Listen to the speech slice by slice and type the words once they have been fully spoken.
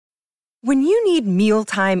When you need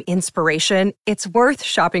mealtime inspiration, it's worth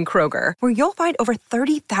shopping Kroger, where you'll find over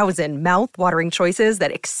 30,000 mouth-watering choices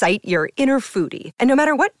that excite your inner foodie. And no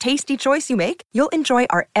matter what tasty choice you make, you'll enjoy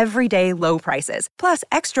our everyday low prices, plus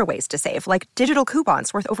extra ways to save, like digital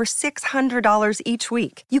coupons worth over $600 each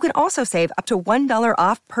week. You can also save up to $1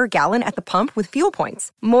 off per gallon at the pump with fuel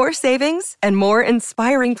points. More savings and more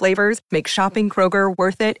inspiring flavors make shopping Kroger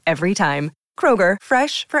worth it every time. Kroger,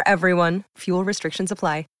 fresh for everyone. Fuel restrictions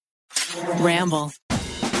apply. Ramble.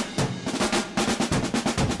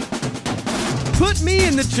 Put me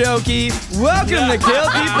in the chokey. Welcome to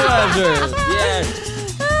Guilty Pleasure.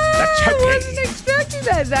 Yes. I wasn't expecting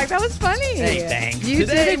that, Zach. That was funny. Hey, thanks. You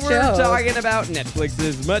Today did a we're joke. talking about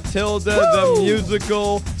Netflix's Matilda, the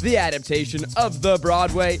musical, the adaptation of the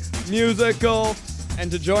Broadway musical. And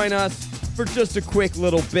to join us for just a quick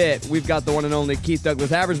little bit, we've got the one and only Keith Douglas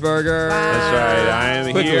Habersberger. That's right. I am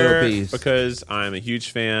Quick little here piece. because I'm a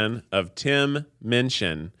huge fan of Tim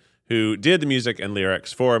Minchin, who did the music and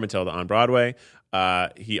lyrics for Matilda on Broadway.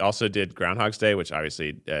 He also did Groundhog's Day, which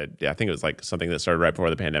obviously, I think it was like something that started right before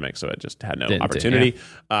the pandemic, so it just had no opportunity.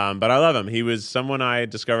 But I love him. He was someone I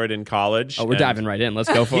discovered in college. Oh, we're diving right in. Let's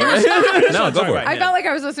go for it. No, go for it. I felt like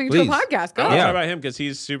I was listening to a podcast. Go I'll ahead. talk about him because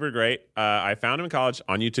he's super great. I found him in college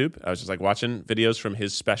on YouTube. I was just like watching videos from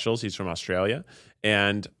his specials. He's from Australia.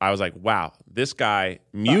 And I was like, wow, this guy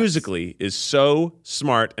musically is so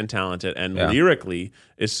smart and talented, and lyrically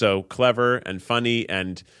is so clever and funny.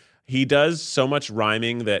 And he does so much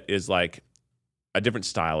rhyming that is like a different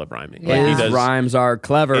style of rhyming. Yeah. Like he His does rhymes are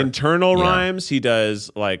clever. internal rhymes. He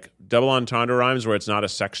does like double entendre rhymes where it's not a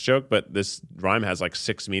sex joke, but this rhyme has like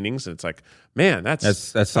 6 meanings. And it's like, man, that's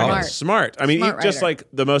solid. smart. I mean, Smart just writer. like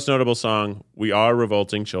the most notable song, "We Are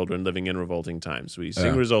Revolting Children Living in Revolting Times." We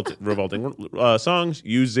sing revolting songs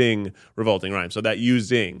using revolting rhymes. So that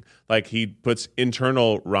using, like he puts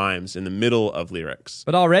internal rhymes in the middle of lyrics.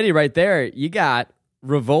 But already right there, you got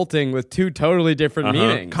revolting with 2 totally different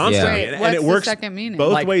meanings. Constantly. Wait, And what's it the works second meaning?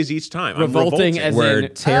 both Like, ways each time. I'm revolting as We're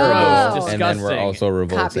in terrible, Oh. and then we're disgusting. also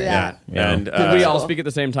revolting. Copy that. And Did we all Cool. speak at the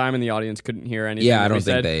same time and the audience couldn't hear anything? Yeah, I that don't we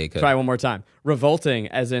think said? they could. Try one more time. Revolting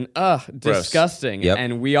as in, disgusting. Yep.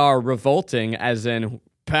 And we are revolting as in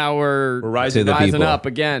power We're rising to the people. up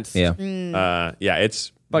against. Yeah.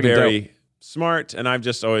 It's Fucking very smart, and I've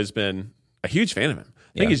just always been a huge fan of him.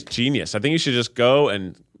 I think he's genius. I think you should just go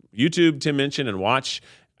and YouTube Tim Minchin and watch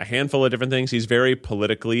a handful of different things. He's very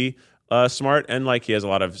politically smart, and like he has a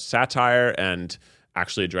lot of satire and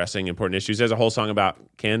actually addressing important issues. There's a whole song about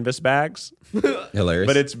canvas bags, Hilarious.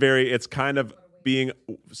 but it's kind of being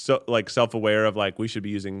so like self-aware of like we should be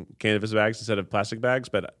using canvas bags instead of plastic bags,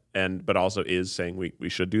 but also is saying we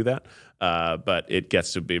should do that. But it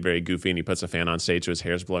gets to be very goofy, and he puts a fan on stage so his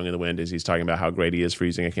hair's blowing in the wind as he's talking about how great he is for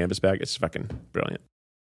using a canvas bag. It's fucking brilliant.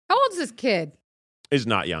 How old is this kid? He's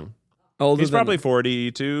not young. Older He's than- probably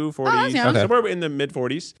 42, 40, that's young. Okay. somewhere in the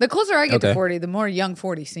mid-40s. The closer I get to Okay. 40, the more young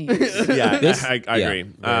 40 seems. Yeah, This- I yeah, agree.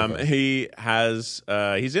 very fun. He has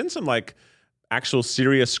he's in some like actual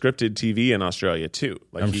serious scripted TV in Australia too.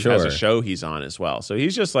 Like I'm he has a sure. show he's on as well. So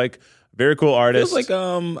he's just like very cool artist. Feels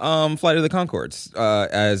like Flight of the Conchords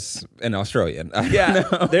as an Australian. yeah,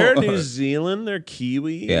 they're New Zealand, they're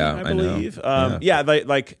Kiwi, Yeah, I I know. believe. Yeah,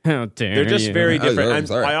 like How dare they're just you. very Oh, different. I'm And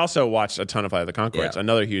sorry. I also watched a ton of Flight of the Conchords, Yeah.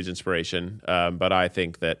 another huge inspiration. But I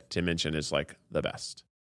think that Tim Minchin is like the best.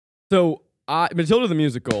 So, Matilda the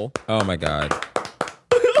musical. Oh my god.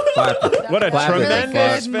 Clap it. What a Clap it the tremendous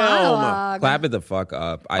fuck. film! monologue. Clap it the fuck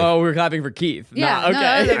up. Oh, we're clapping for Keith. Yeah, Nah, no, okay.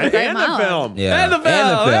 that's a great And the monologue. film. yeah. And the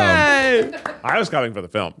film. Hey! I was coming for the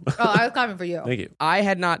film. Oh, I was clapping for you. Thank you. I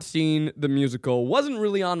had not seen the musical. Wasn't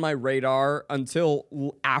really on my radar until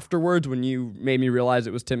afterwards when you made me realize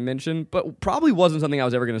it was Tim Minchin, but probably wasn't something I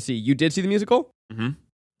was ever going to see. You did see the musical? Mhm.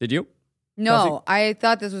 Did you? No, I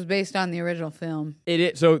thought this was based on the original film. It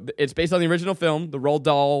is. So it's based on the original film, the Roald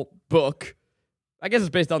Dahl book. I guess it's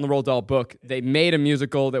based on the Roald Dahl book. They made a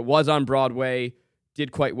musical that was on Broadway,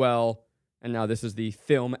 did quite well, and now this is the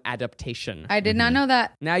film adaptation. I did not know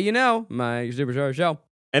that. Now you know my Superstar show.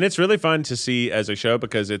 And it's really fun to see as a show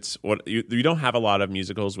because it's what you don't have a lot of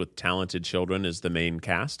musicals with talented children as the main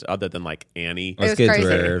cast, other than like Annie. Those was kids crazy.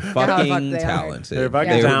 were How the fuck fucking they are. talented. They're fucking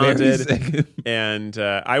They were very talented. sick. And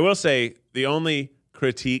I will say the only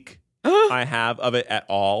critique I have of it at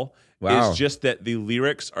all Wow. is just that the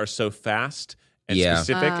lyrics are so fast and Yeah.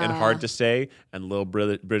 specific and hard to say, and little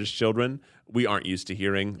British children, we aren't used to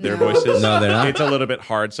hearing their voices. No, they're not. It's a little bit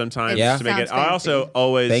hard sometimes Yeah. to make it. Sounds I also fancy.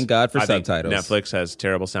 always Thank God for I think subtitles. Netflix has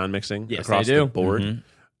terrible sound mixing Yes, across they do. the board.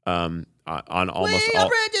 On almost all.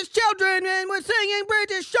 British children. children and we're singing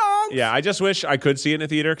British songs. Yeah, I just wish I could see it in a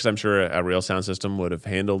theater because I'm sure a real sound system would have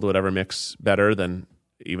handled whatever mix better than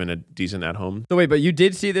even a decent at home. So wait, but you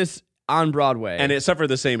did see this on Broadway. And it suffered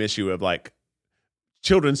the same issue of like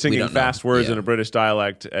children singing fast words in a British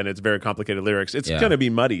dialect, and it's very complicated lyrics. It's going to be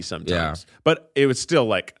muddy sometimes, but it was still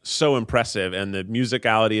like so impressive, and the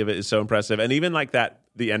musicality of it is so impressive. And even like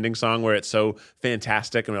the ending song where it's so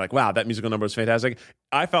fantastic, and we're like, wow, that musical number was fantastic.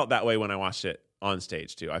 I felt that way when I watched it on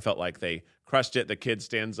stage too. I felt like they crushed it. The kid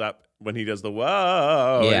stands up when he does the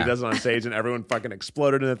whoa, he does it on stage, and everyone fucking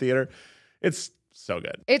exploded in the theater. It's so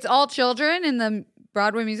good. It's all children in the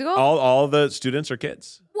Broadway musical? All the students are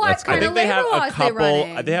kids. What kind of labor laws they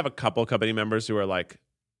running? They have a couple company members who are like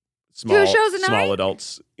small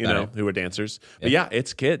adults, who are dancers. But yeah,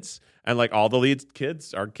 it's kids. And like all the lead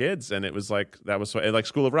kids are kids, and it was like that was like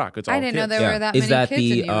School of Rock. It's all I didn't kids. know there were that is many that kids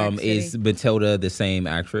the in New York City. is Matilda the same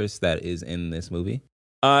actress that is in this movie?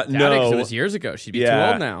 No, it was years ago. She'd be too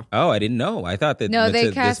old now. Oh, I didn't know. I thought that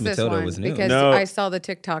they cast this Matilda one was new. because I saw the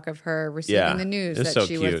TikTok of her receiving the news it's that so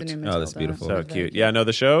she cute. was the new Matilda. Oh, that's beautiful. So cute. Yeah, no,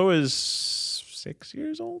 the show is 6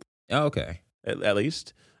 years old. Oh, okay. At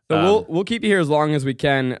least. So we'll keep you here as long as we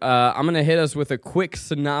can. I'm going to hit us with a quick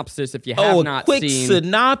synopsis if you have not quick seen.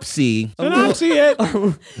 synopsis. Synopsis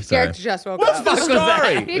it. Derek just woke What's up. the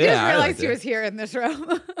story? He just realized he was here in this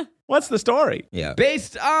room. What's the story? Yeah.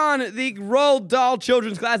 Based on the Roald Dahl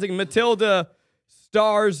children's classic, Matilda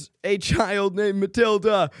stars a child named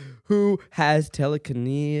Matilda who has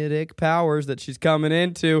telekinetic powers that she's coming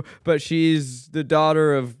into, but she's the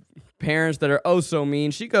daughter of parents that are oh so mean.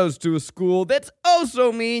 She goes to a school that's oh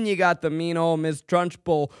so mean. You got the mean old Miss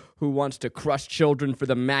Trunchbull who wants to crush children for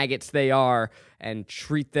the maggots they are and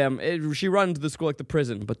treat them. She runs the school like the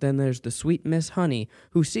prison. But then there's the sweet Miss Honey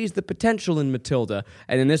who sees the potential in Matilda.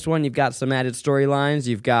 And in this one, you've got some added storylines.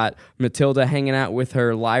 You've got Matilda hanging out with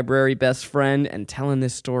her library best friend and telling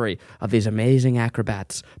this story of these amazing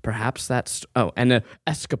acrobats. Perhaps that's and an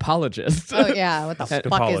escapologist. Oh yeah, what the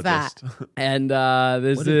fuck is that? And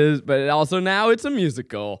but also now it's a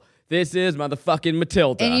musical. This is motherfucking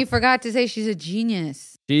Matilda. And you forgot to say she's a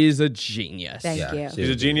genius. She's a genius. Thank you. She's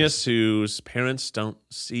a genius whose parents don't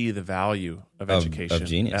see the value of education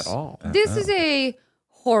genius at all. This is a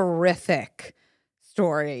horrific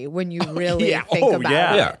story when you really think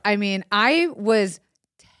about it. I mean, I was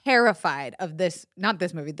terrified of this, not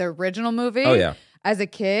this movie, the original movie. Oh, yeah. As a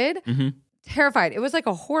kid. Mm-hmm. Terrified. It was like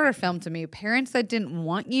a horror film to me. Parents that didn't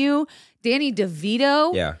want you. Danny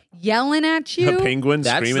DeVito yelling at you. The penguin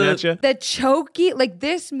screaming at you. The chokey. Like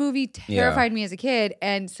this movie terrified me as a kid.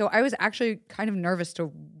 And so I was actually kind of nervous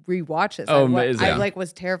to rewatch this. Oh, I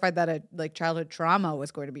was terrified that a childhood trauma was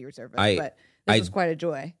going to be resurfaced. But this was quite a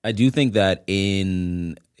joy. I do think that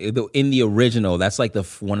in the original, that's like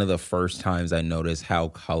one of the first times I noticed how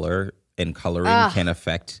color and coloring can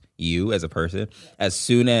affect you as a person. As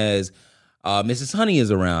soon as Mrs. Honey is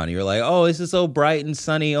around, you're like, oh, this is so bright and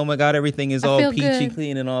sunny. Oh my God, everything is all peachy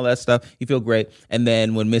clean and all that stuff. You feel great. And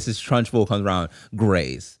then when Mrs. Trunchbull comes around,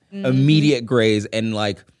 grays, immediate grays. And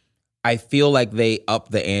like, I feel like they up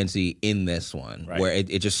the ante in this one, where it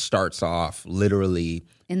just starts off literally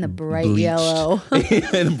in the bright bleached. yellow.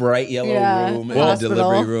 In the bright yellow room, in the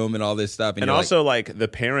delivery room and all this stuff. And also like the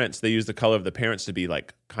parents, they use the color of the parents to be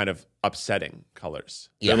like kind of upsetting colors.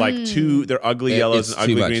 They're like they're ugly yellows and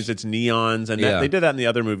ugly greens. It's neons. And they did that in the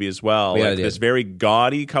other movie as well. Yeah, like this very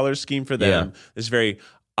gaudy color scheme for them. This very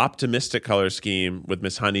optimistic color scheme with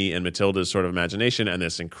Miss Honey and Matilda's sort of imagination, and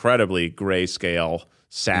this incredibly grayscale,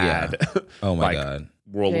 sad, oh my God,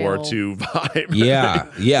 World War II vibe.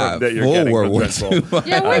 Yeah, full World War II.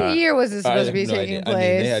 Yeah, what year was this supposed to be taking place? I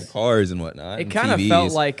mean, they had cars and whatnot. It kind of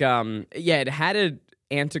felt like, it had an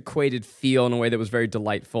antiquated feel in a way that was very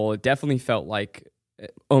delightful. It definitely felt like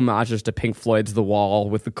homages to Pink Floyd's The Wall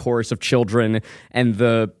with the chorus of children and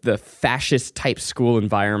the fascist type school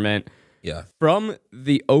environment. Yeah. From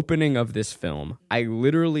the opening of this film, I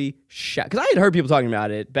literally because I had heard people talking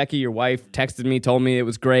about it. Becky, your wife, texted me, told me it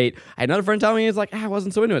was great. I had another friend tell me it's like, I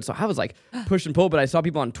wasn't so into it. So I was like, push and pull, but I saw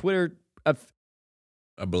people on Twitter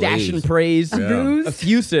dash and praise,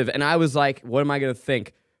 effusive, and I was like, what am I going to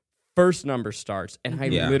think? First number starts, and I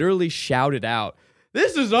literally shouted out,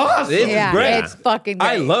 this is awesome. This is great. It's fucking great.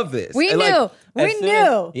 I love this. We knew. We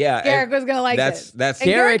knew yeah, Garrick was going to like this. That's and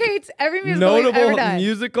Garrick Garrick, hates every musical he's ever notable done.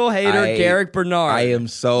 musical hater, Garrick Bernard. I am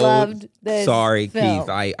so Loved this sorry, film. Keith.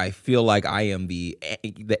 I feel like I am the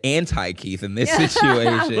anti-Keith in this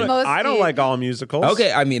situation. Look, I don't like all musicals.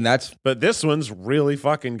 Okay, I mean but this one's really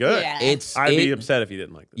fucking good. Yeah. I'd be upset if you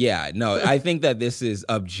didn't like this. Yeah, no, I think that this is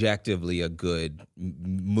objectively a good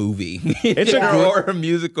movie. It's a good or a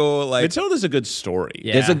musical. Like Matilda's a good story.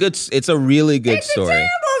 Yeah. it's a really good It's story. a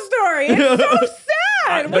terrible story. It's so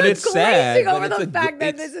sad. But We're it's sad, glazing but over it's the a fact good-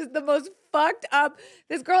 that this is the most fucked up.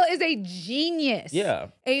 This girl is a genius. Yeah.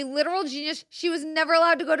 A literal genius. She was never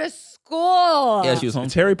allowed to go to school. Yeah, she was home.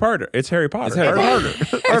 It's Harry Potter. It's Harry Potter. It's Harry Potter.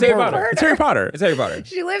 It's Harry Potter. It's Harry Potter. It's Harry Potter.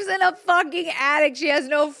 She lives in a fucking attic. She has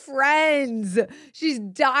no friends. She's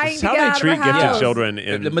dying It's to how get they out treat of her gifted house. children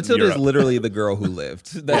in Matilda Europe. is literally the girl who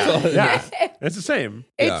lived. That's all. Yeah, it's the same.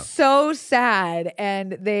 It's Yeah. so sad,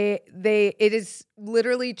 and it is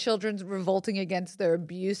literally children's revolting against their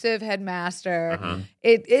abusive headmaster.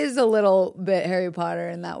 It is a little bit Harry Potter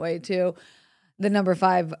in that way too, the number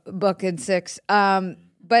 5 book and 6.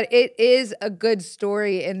 But it is a good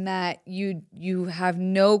story in that you have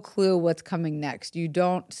no clue what's coming next. You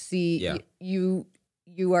don't see you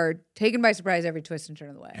are taken by surprise every twist and turn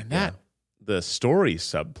of the way. And the story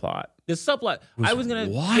subplot. The subplot. I was gonna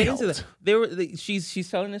get into that. She's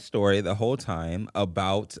telling a story the whole time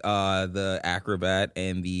about the acrobat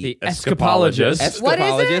and the escapologist. What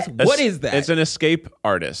is it? What is that? It's an escape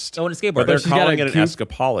artist. Oh, an escape But they're artist. She's got calling a it an goof-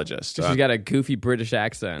 escapologist. She's got a goofy British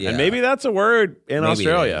accent. Yeah. And maybe that's a word in Maybe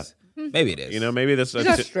Australia. it is. Maybe it is. You know, maybe this. She's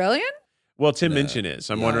Australian? Well, Tim Minchin is.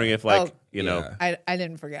 I'm wondering if, like, you know. Yeah. I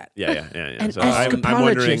didn't forget. Yeah. An So I'm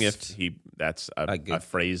wondering if escapologist. that's I a get-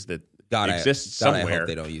 phrase that God, exists I somewhere. hope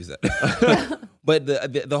they don't use that. But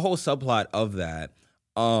the whole subplot of that,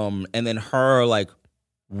 and then her like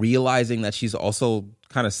realizing that she's also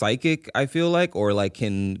kind of psychic, I feel like, or like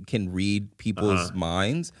can read people's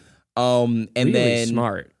minds. And Really then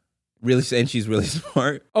smart. Really, and she's really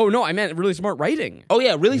smart. Oh no, I meant really smart writing. Oh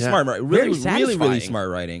yeah, really smart, Very really satisfying. smart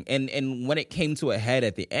writing. And when it came to a head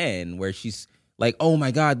at the end, where she's like, "Oh my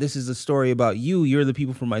God, this is a story about you. You're the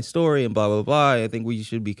people from my story, and blah blah blah. I think we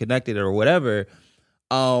should be connected or whatever."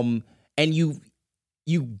 And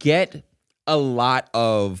you get a lot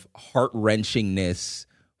of heart-wrenchingness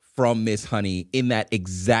from Miss Honey in that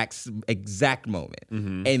exact moment,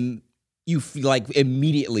 and you feel like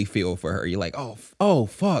immediately feel for her. You're like, oh,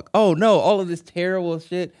 fuck, oh no, all of this terrible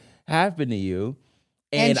shit happened to you,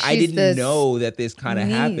 and I she's didn't this know that this kind of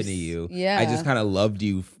happened to niece. you. Yeah. I just kind of loved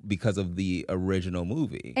you because of the original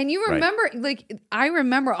movie. And you remember, I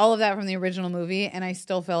remember all of that from the original movie, and I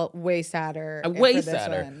still felt way sadder. Way for this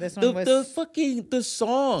sadder. one. This one was the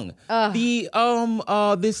song.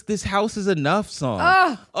 This house is enough song.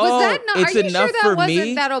 Was that not? It's Are you enough sure that for wasn't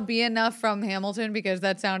me. That'll Be Enough from Hamilton? Because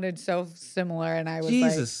that sounded so similar, and I was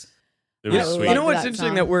Jesus. It was I sweet. You know love what's that interesting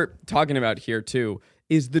song. that we're talking about here too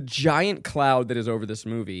is the giant cloud that is over this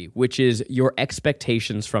movie, which is your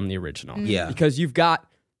expectations from the original. Yeah. Because you've got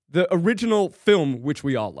the original film, which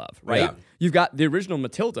we all love, right? Yeah. You've got the original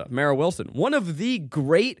Matilda, Mara Wilson, one of the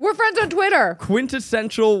great We're friends on Twitter.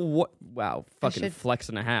 quintessential. Wow, fucking should- flex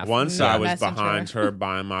and a half. Once Yeah. I was Messenger. behind her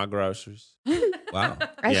buying my groceries. Wow.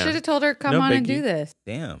 I Yeah. should have told her, come No on and biggie. do this.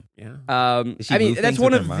 Damn. Yeah. Did she I mean, move that's things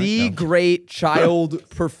one with of her the mind? No. great child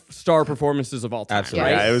star performances of all time.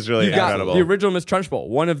 Absolutely. Right? Yeah, it was really You've got incredible. the original Miss Trunchbull,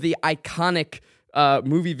 one of the iconic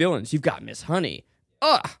movie villains. You've got Miss Honey.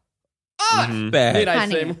 Bad. Did I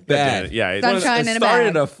Honey. say? Bad. Yeah. It, Sunshine It in a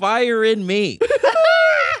started bag. a fire in me.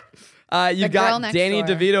 You've girl got next Danny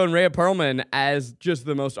door. DeVito and Rhea Perlman as just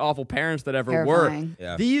the most awful parents that ever Terrifying. were.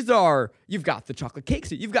 Yeah. You've got the chocolate cake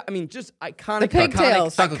suit. You've got, I mean, just iconic, The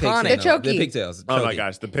pigtails. Chocolate cake iconic. sandwich. The chokey. The pigtails. oh my Chokey.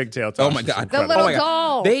 gosh, the pigtail. Oh toss my is God. The incredible. little my God.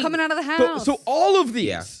 doll They- coming out of the So, house. so all of these,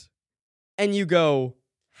 Yeah. and you go,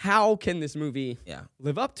 how can this movie Yeah.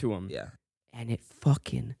 live up to them? Yeah. And it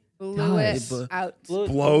fucking blew it does. out.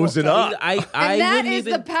 Blows it up. I And that wouldn't is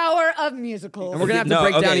even- the power of musicals. And we're gonna have to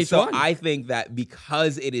break down each so one. I think that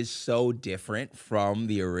because it is so different from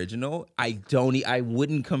the original, I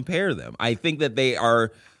wouldn't compare them. I think that they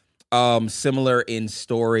are similar in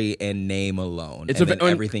story and name alone. It's and a- then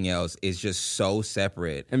everything else is just so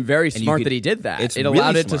separate. and very And you smart could- that he did that. it's It allowed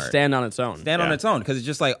really it to smart. stand on its own. Stand on Yeah. its own because it's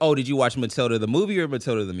just like, oh, did you watch Matilda the movie or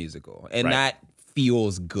Matilda the musical? And Right. that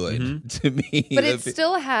feels good to me. But it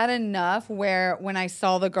still had enough where when I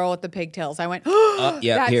saw the girl with the pigtails, I went,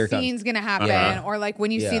 yeah, that here it comes. scene's going to happen. Or like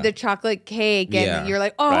when you see Yeah. the chocolate cake and Yeah. you're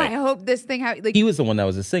like, oh, Right. I hope this thing happens. Like, He was the one that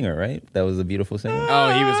was a singer, right? That was a beautiful singer.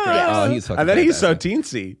 Oh, he was great. Oh, he's fucking And then he's so fantastic.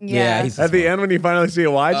 teensy. Yeah, he's At the end, when you finally see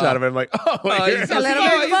a wide shot of him, like, oh, he's a little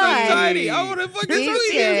bit so fun. tiny. I want to fucking these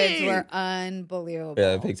see kids him. were unbelievable.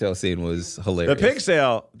 Yeah, the pigtail scene was the hilarious.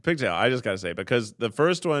 pigtail, I just got to say, because the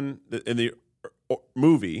first one in the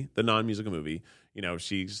movie, the non-musical movie, you know,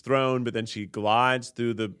 she's thrown, but then she glides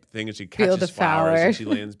through the thing and she Feel catches the flowers flower. and she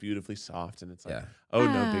lands beautifully soft. And it's like, Yeah. oh,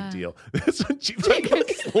 no big deal. This one, she fucking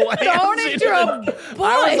lands Thrown into a bush.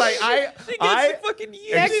 I was like, I fucking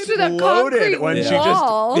Next to the exploded concrete when she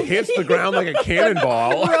wall. just hits the ground like a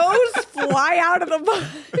cannonball. Crows fly out of the bush.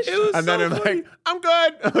 And then I'm like, I'm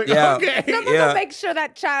good. I'm like, Yeah. okay. Someone Yeah. will make sure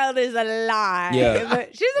that child is alive. Yeah.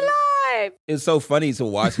 She's alive. It's so funny to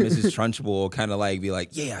watch Mrs. Trunchbull kind of like be like,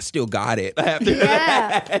 yeah, I still got it. After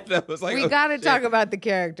Yeah. that. I was like, We oh, got to shit. talk about the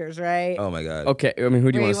characters, right? Oh my God. Okay, I mean,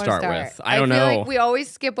 who do you Where want to wanna start with? I don't feel know. like we always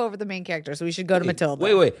skip over the main character, so we should go to Matilda.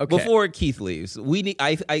 Wait. Okay. Before Keith leaves, we need.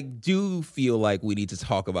 I do feel like we need to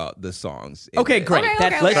talk about the songs. in Okay, this. great. Okay,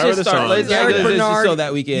 That's okay, Let's okay. just Start with the start. songs. Let's Derek just Bernard, so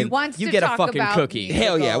that we can. Wants You to get a talk fucking about cookie.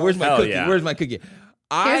 Hell yeah! Where's my Hell cookie? yeah. Where's my cookie?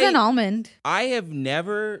 Here's an almond. I have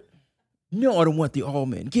never. No, I don't want the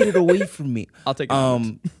almond. Get it away from me. I'll take it.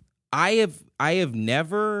 I have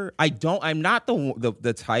never. I don't. I'm not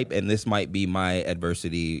the type, and this might be my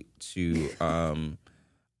adversity to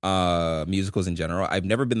musicals in general. I've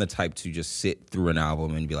never been the type to just sit through an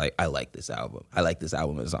album and be like, I like this album. I like this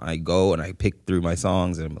album. So I go and I pick through my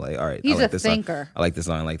songs and I'm like, all right, He's I like a this thinker. Song. I like this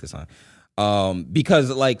song. I like this song. Because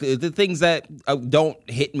like the things that don't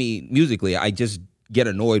hit me musically, I just get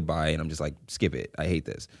annoyed by, and I'm just like, skip it. I hate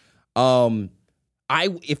this.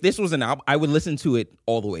 If this was an album, I would listen to it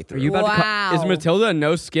all the way through. Are you about to Wow. is Matilda a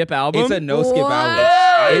no skip album? It's a no skip album.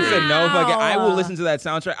 It's a no fucking. I will listen to that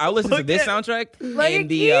soundtrack. I'll listen to this soundtrack and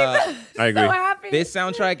the I agree. So happy. this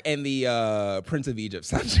soundtrack and the Prince of Egypt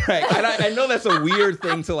soundtrack. And I know that's a weird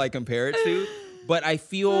thing to like compare it to, but I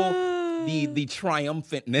feel the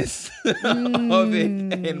triumphantness of it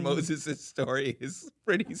and Moses' story is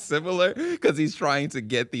pretty similar because he's trying to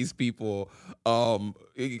get these people, trying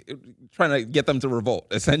to get them to revolt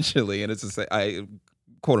essentially, and it's I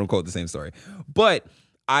quote unquote the same story, but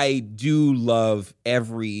I do love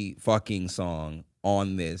every fucking song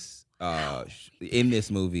on this in this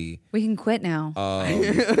movie. We can quit now.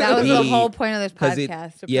 That was the whole point of this 'cause it-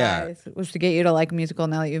 podcast. Surprise. yeah. Was to get you to like a musical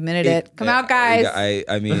now that you've admitted it. Come out, guys.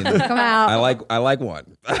 I mean, Come out. I like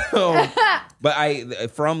one,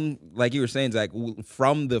 but from like you were saying, Zach,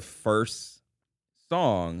 from the first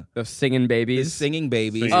song, the singing the babies. singing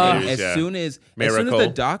babies, Singing and Babies, yeah. as soon as Miracle. the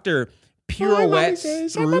doctor pirouettes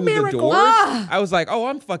through the doors, Ah. I was like, oh,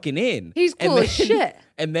 I'm fucking in. He's And cool as shit.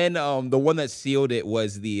 And then the one that sealed it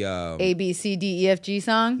was the A B C D E F G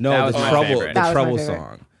song. no, That the was my trouble, favorite. the That was my trouble favorite.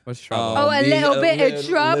 song. What's trouble? Oh, a little bit of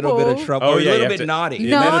little bit of trouble. trouble. Oh, or yeah, a you little have bit to- naughty.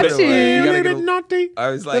 Naughty. You gotta get a- naughty. I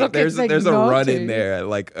was Little like, kids there's like a run naughty. in there,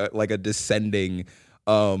 like a descending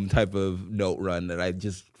type of note run that I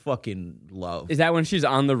just fucking love. Is that when she's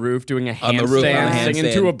on the roof doing a On the roof, handstand, on a singing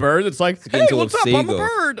handstand. to a bird? It's like, hey, to a what's up? I'm a seagull.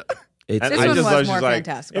 bird. It's And This I one just was love more she's like,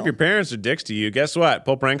 fantastical. if your parents are dicks to you, guess what?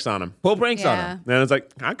 Pull pranks on them. pull pranks on Yeah. them. And it's like,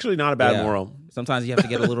 actually not a bad Yeah. moral. Sometimes you have to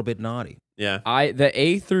get a little bit naughty. Yeah. The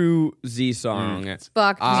A through Z song.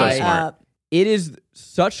 Fucked me So smart. up. It is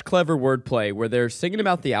such clever wordplay where they're singing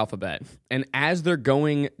about the alphabet, and as they're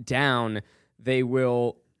going down, they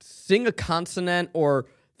will sing a consonant or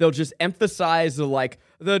they'll just emphasize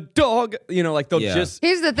the dog. You know, like they'll Yeah. just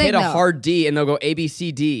Here's the thing, hit a though. hard D and they'll go A B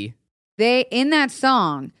C D. They in that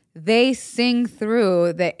song, they sing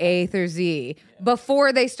through the A through Z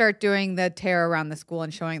before they start doing the tear around the school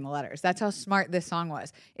and showing the letters. That's how smart this song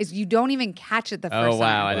was. Is you don't even catch it the first Oh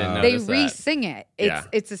wow, I time. didn't They notice that. re-sing it. Yeah.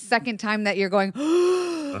 It's the second time that you're going,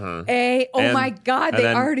 Uh-huh. A. Oh And- my God, and they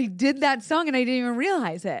then- already did that song and I didn't even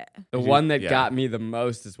realize it. The one that Yeah. got me the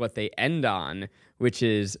most is what they end on, which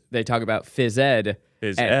is they talk about phys ed.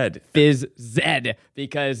 Phys and ed. Phys Zed,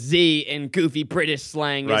 because Z in goofy British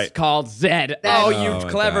slang is Right. called Zed. That's- Oh, you Oh my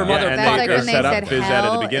clever God. Yeah, motherfucker. and That's like they when they set up said phys ed at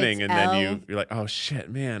hell, the beginning, it's and then L. you're like, oh shit,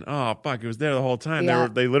 man, oh fuck, it was there the whole time. Yeah.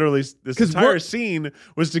 They literally this 'Cause entire we're- scene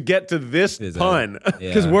was to get to this Phys ed. pun.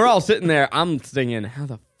 Because Yeah. we're all sitting there, I'm thinking, how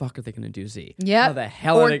the fuck are they going to do Z? Yep. How the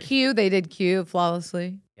hell or are they? Q, they did Q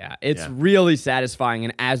flawlessly. Yeah, it's Yeah. really satisfying.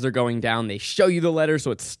 And as they're going down, they show you the letter so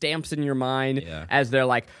it stamps in your mind Yeah. as they're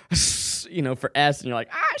like, for S, and you're like,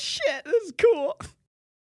 shit, this is cool.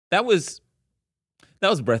 That was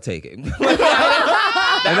breathtaking.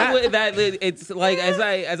 It's like as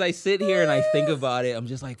I sit here and I think about it, I'm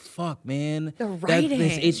just like, fuck, man. The writing.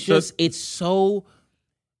 It's so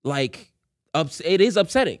like it is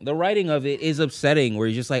upsetting. The writing of it is upsetting. Where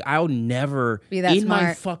you're just like, I'll never be that in smart.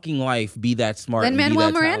 my fucking life be that smart. Then and be Manuel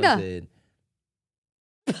that Miranda. talented.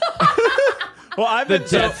 Well, I've The been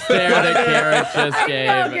death stare that Garrett just gave.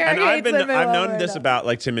 and I've known this about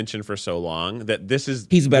like Tim Minchin for so long that this is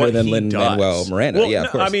He's better what than he Lin-Manuel does. Miranda. Well, Yeah,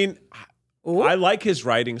 of course. I mean, I like his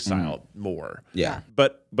writing style more. Yeah.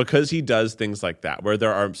 But because he does things like that, where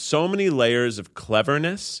there are so many layers of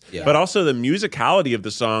cleverness, Yeah. but also the musicality of the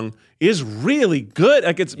song is really good.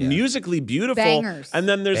 Like it's musically beautiful. Bangers. And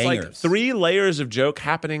then there's like Bangers. 3 layers of joke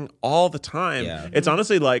happening all the time. Yeah. It's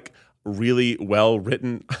honestly like really well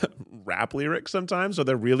written rap lyrics sometimes. So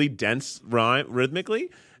they're really dense rhythmically.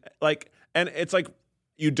 Like, and it's like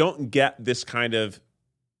you don't get this kind of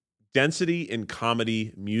density in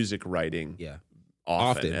comedy music writing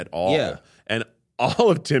often at all. Yeah. And all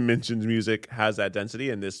of Tim Minchin's music has that density,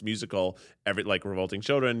 and this musical, like Revolting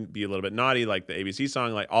Children, Be a Little Bit Naughty, like the ABC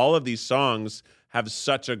song, like all of these songs have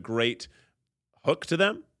such a great hook to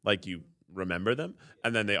them, like you remember them,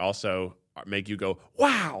 and then they also make you go,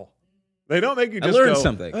 wow. They don't make you just learned go,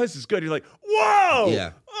 something. oh, this is good. You're like, whoa.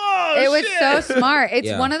 Yeah. Oh, It was shit. so smart. It's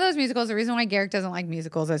Yeah. one of those musicals. The reason why Garrick doesn't like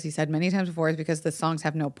musicals, as he said many times before, is because the songs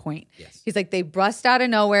have no point. Yes. He's like, they bust out of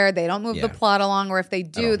nowhere. They don't move Yeah. the plot along, or if they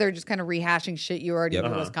do, they're just kind of rehashing shit you already Yep.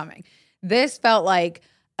 knew was coming. This felt like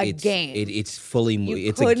a game. It's fully.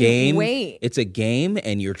 It's a couldn't game. wait. It's a game,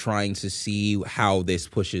 and you're trying to see how this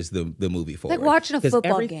pushes the movie forward. like watching a 'Cause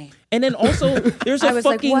football game. And then also, there's a I was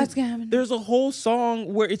like, fucking. what's happening? There's a whole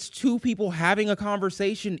song where it's 2 people having a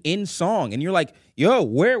conversation in song, and you're like, "Yo,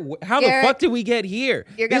 how Garrett, the fuck did we get here?"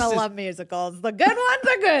 You're This gonna is- love musicals. The good ones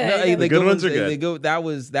are good. No, The good ones are good. They go, that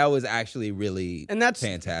was actually really And that's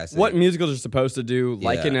fantastic. what musicals are supposed to do.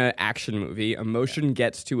 Like Yeah. in an action movie, emotion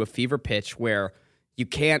gets to a fever pitch where you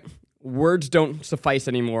can't, words don't suffice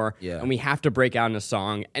anymore, Yeah. and we have to break out in a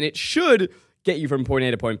song, and it should get you from point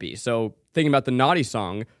A to point B. So thinking about the Naughty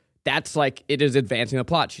song, that's like, it is advancing the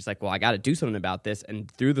plot. She's like, well, I got to do something about this, and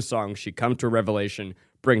through the song, she comes to a revelation,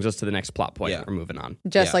 brings us to the next plot point. Yeah. We're moving on.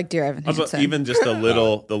 Just Yeah. like Dear Evan Also, Hansen. even just the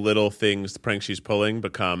little things, the pranks she's pulling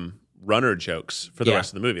become runner jokes for the Yeah.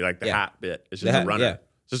 rest of the movie. Like the Yeah. hat bit is just The a hat, runner. yeah.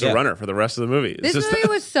 It's just a runner for the rest of the movie. It's This just movie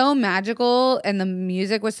was so magical, and the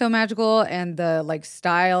music was so magical, and the like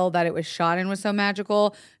style that it was shot in was so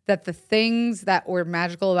magical that the things that were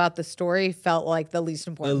magical about the story felt like the least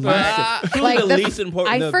important. Like the least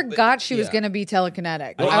important. I forgot she was yeah. going to be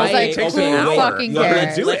telekinetic. Well, I was like, it takes who an hour. fucking You gotta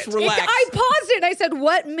cares? do it. Let's relax. I paused it and I said,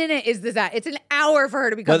 "What minute is this at?" It's an hour for her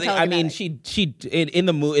to become But telekinetic. I mean, she in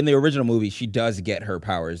the original movie, she does get her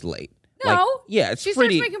powers late. no, Like, yeah, it's she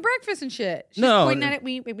pretty. starts making breakfast and shit. She's No, pointing no. at it.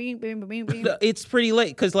 Beep, beep, beep, beep, beep, beep. It's pretty late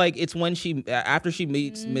because like it's when she after she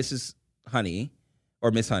meets Mrs. Honey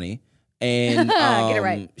or Miss Honey, and Get it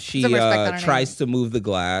right. she Some respect on her tries to move the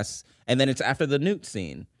glass, and then it's after the newt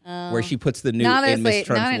scene where she puts the newt Not as in Miss late,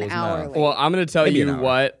 not an Trunchbull's hour mouth. late. Well, I'm going to tell Maybe an you hour.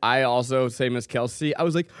 what I also say, Miss Kelsey. I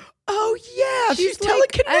was like, oh, yeah, she's like a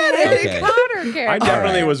telekinetic. Harry Okay. Potter character. I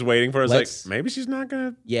definitely was waiting for it. I was Let's- like, maybe she's not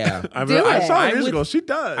going to. Yeah. I Do it. saw a I'm with- musical. She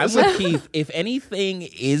does. I'm with Keith. If anything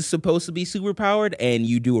is supposed to be superpowered and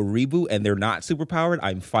you do a reboot and they're not superpowered,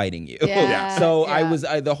 I'm fighting you. Yeah, So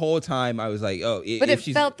yeah. the whole time I was like, oh, But if it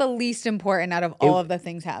she's, felt the least important out of all of the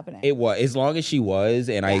things happening. it was as long as she was,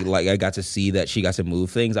 and I got to see that she got to move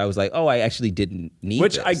things. I was like, oh, I actually didn't need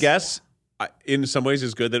Which this. I guess in some ways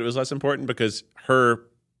is good that it was less important because her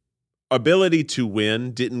ability to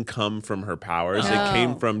win didn't come from her powers. No. It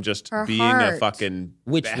came from just Her being a heart. fucking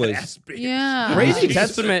Which was- badass bitch. yeah. Crazy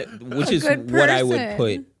testament. which is good what I would person.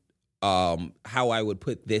 put how I would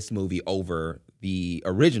put this movie over the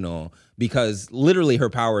original, because literally her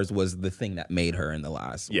powers was the thing that made her in the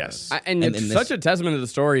last one. Yes. And it's in this- such a testament to the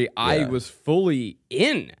story. I Yeah. was fully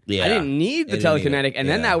in. Yeah. I didn't need the I didn't need telekinetic, it. and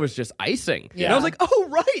then Yeah. that was just icing. Yeah. And I was like, oh,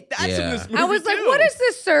 right, that's Yeah. in this movie. I was like, too. what is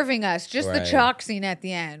this serving us? Just the Right. chalk scene at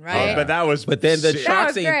the end, right? But that was. But then the sick. chalk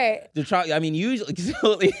was scene, great. the chalk. I mean, usually,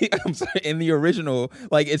 I'm sorry, in the original,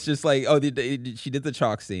 like it's just like, oh, she did the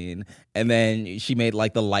chalk scene, and then she made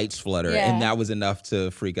like the lights flutter, Yeah. and that was enough to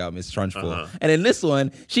freak out Miss Trunchbull. And in this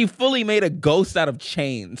one, she fully made a ghost out of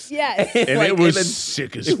chains. Yes. And Like, it was then-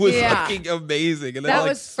 sick as It was Yeah. fucking amazing. And then, that like,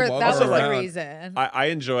 was for swung that was around. the reason. I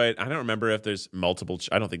enjoyed. I don't remember if there's multiple.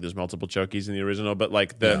 I don't think there's multiple Chokies in the original, but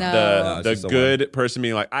like the No. No, it's the just the good person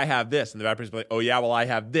being like, I have this, and the bad person being like, oh yeah, well I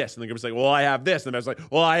have this, and the good person's like, well I have this, and the bad person's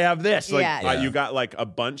like, well I have this. Like Yeah. you got like a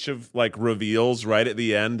bunch of like reveals right at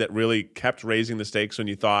the end that really kept raising the stakes when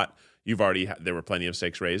you thought you've already there were plenty of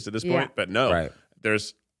stakes raised at this Yeah. point, but no, Right.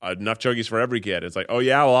 there's enough chogies for every kid. It's like, oh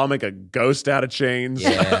yeah, well I'll make a ghost out of chains.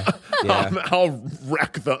 Yeah. I'll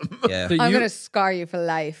wreck them. Yeah. So I'm you- gonna scar you for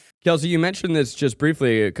life. Kelsey, you mentioned this just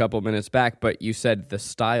briefly a couple minutes back, but you said the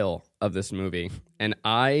style of this movie, and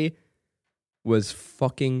I was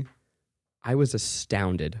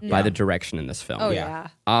astounded by the direction in this film. Oh Yeah. yeah.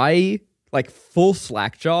 I like full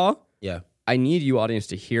slack jaw. Yeah. I need you audience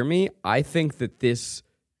to hear me. I think that this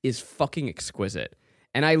is fucking exquisite.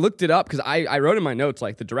 And I looked it up because I wrote in my notes,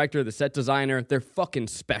 like the director, the set designer, they're fucking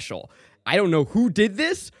special. I don't know who did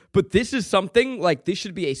this, but this is something like this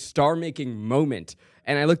should be a star-making moment.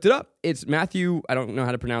 And I looked it up. It's Matthew, I don't know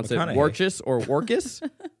how to pronounce it, McConaughey. Warchus or Warchus?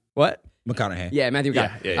 What? McConaughey. Yeah, Matthew Yeah,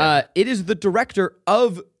 McConaughey. yeah. It is the director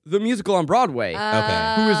of the musical on Broadway,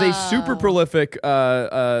 Okay. who is a super prolific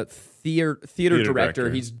theater director. director.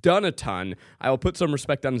 He's done a ton. I will put some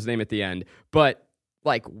respect on his name at the end. But,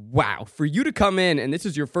 like, wow, for you to come in, and this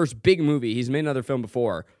is your first big movie, he's made another film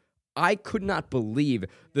before, I could not believe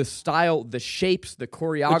the style, the shapes, the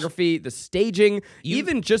choreography, the staging,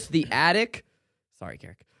 even just the attic. Sorry,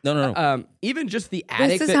 Carrick. No. Even just the attic.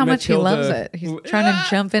 This is that how much he Matilda- loves it. He's trying to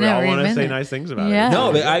jump in We all every want to minute. say nice things about Yeah. it.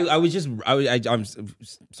 No, but I'm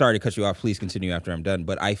sorry to cut you off. Please continue after I'm done.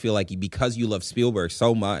 But I feel like because you love Spielberg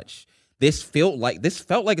so much, this felt like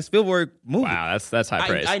a Spielberg movie. Wow, that's high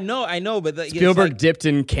praise. I know, but Spielberg dipped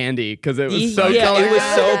in candy because it was so yeah, colorful. it was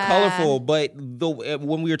so colorful. But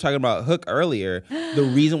when we were talking about Hook earlier, the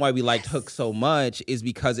reason why we liked Hook so much is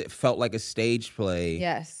because it felt like a stage play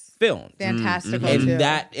Yes. film. Fantastical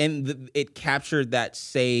And too. it captured that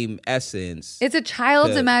same essence. It's a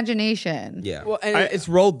child's the- imagination. Yeah. Well, and it's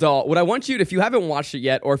Roald Dahl. What I want you to, if you haven't watched it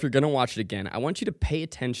yet, or if you're going to watch it again, I want you to pay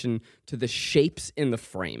attention to the shapes in the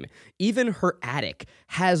frame. Even her attic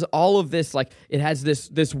has all of this, like, it has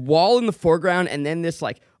this wall in the foreground, and then this,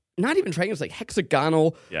 like, not even triangle, it's like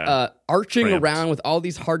hexagonal, arching Cramped. around with all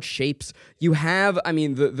these hard shapes. You have, I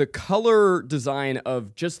mean, the color design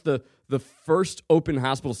of just the first open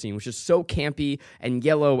hospital scene, which is so campy and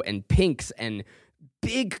yellow and pinks and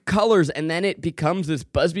big colors, and then it becomes this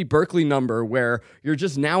Busby Berkeley number where you're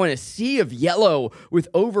just now in a sea of yellow with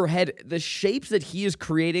overhead the shapes that he is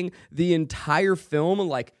creating the entire film,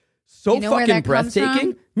 like so You know where fucking that comes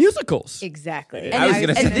breathtaking. from? Musicals. Exactly. I was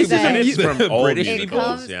gonna say, and this is And it's from old British it musicals,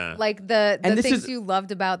 comes yeah. like the And this things is- you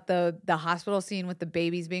loved about the hospital scene with the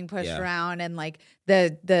babies being pushed Yeah. around and like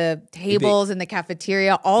the tables in the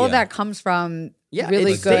cafeteria. All of Yeah. that comes from Yeah,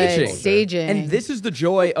 really it's good staging. staging. And this is the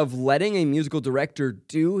joy of letting a musical director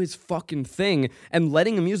do his fucking thing and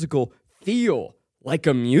letting a musical feel like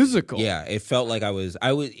a musical. Yeah, it felt like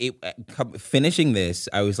finishing this,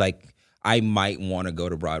 I was like, I might want to go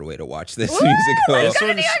to Broadway to watch this musical. This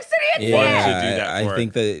one's City One Yeah, should do that I for it.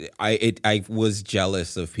 think that I was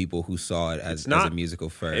jealous of people who saw it as a musical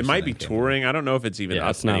first. It might and be then came touring. I don't know if it's even Yeah, up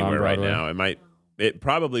it's not on anywhere right Broadway. now. It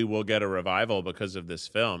probably will get a revival because of this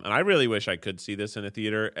film. And I really wish I could see this in a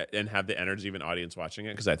theater and have the energy of an audience watching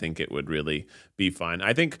it because I think it would really be fun.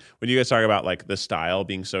 I think when you guys talk about like the style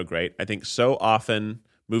being so great, I think so often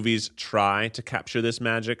movies try to capture this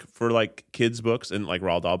magic for like kids' books and like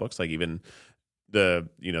Roald Dahl books, like even the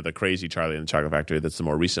Crazy Charlie and the Chocolate Factory, that's the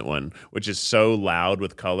more recent one, which is so loud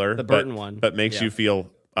with color. The Burton one. But makes Yeah. you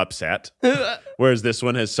feel upset. Whereas this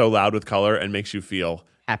one is so loud with color and makes you feel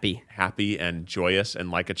happy and joyous and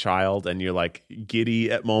like a child, and you're like giddy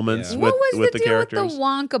at moments Yeah. with what was with the the deal characters. with the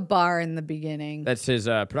Wonka bar in the beginning? That's his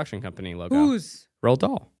production company logo. Whose? Roald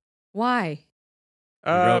Dahl. Why? He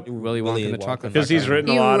wrote Willy Wonka and the Chocolate because he's Factory.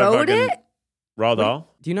 written He a lot of wrote fucking it? Roald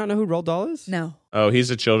Dahl. Do you not know who Roald Dahl is? No. Oh, he's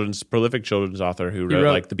a prolific children's author who He wrote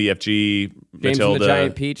wrote like the BFG, James Matilda. and the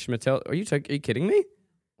Giant Peach, Matilda. Are you kidding me?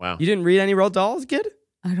 Wow, You didn't read any Roald Dahl as a kid?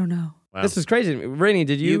 I don't know. wow. This is crazy. Rainey,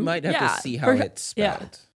 did You you? might have Yeah, to see how for- it's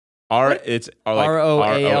spelled. It's like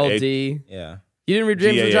ROALD. Yeah. You didn't read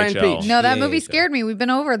James and the Giant GAHL. Peach? No, that Yeah, movie yeah. scared me. We've been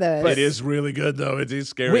over this. It is really good though. It is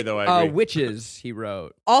scary though. I agree. Witches, he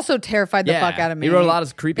wrote. Also terrified the Yeah, fuck out of me. he wrote a lot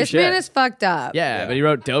of creepy This shit. man is fucked up. Yeah, but he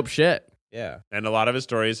wrote dope shit. Yeah. And a lot of his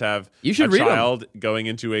stories have You should a read 'em. child going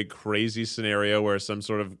into a crazy scenario where some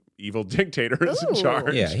sort of evil dictator is in Ooh.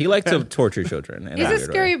 charge. Yeah. He liked to torture children. in He's a weird way.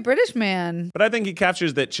 scary British man. But I think he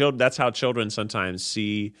captures that that's how children sometimes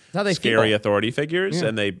see how they scary feel. authority figures, Yeah.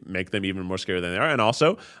 and they make them even more scary than they are. And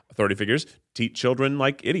also, authority figures teach children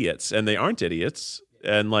like idiots, and they aren't idiots.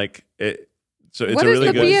 And like it, so it's What a does really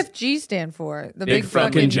the good BFG stand for? The Big big,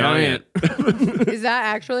 fucking fucking giant. Is that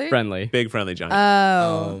actually? Friendly. big friendly giant.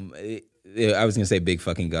 Oh. I was gonna say big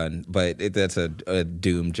fucking gun, but that's a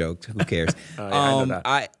Doom joke. Who cares? I know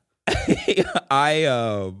that.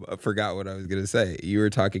 I forgot what I was gonna say. You were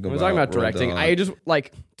talking about. We're talking about Roald directing. Dahl. I just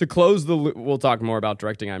like to close the loop. We'll talk more about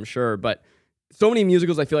directing, I'm sure, but so many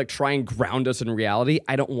musicals I feel like try and ground us in reality.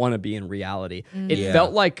 I don't want to be in reality. It Yeah.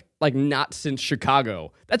 felt like Not Since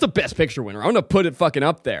Chicago. That's a Best Picture winner. I'm going to put it fucking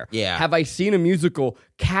up there. Yeah. Have I seen a musical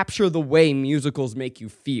capture the way musicals make you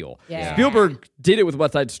feel? Yeah. Spielberg did it with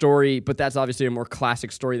West Side Story, but that's obviously a more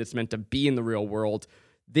classic story that's meant to be in the real world.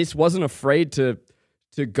 This wasn't afraid to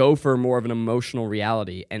go for more of an emotional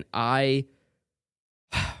reality, and I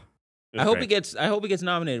hope it gets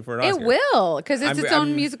nominated for an Oscar. It will, because it's its own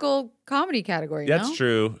I'm- musical comedy category. That's no?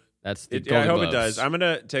 true. that's the I Golden hope it Globes. does. I'm going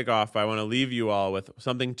to take off. I want to leave you all with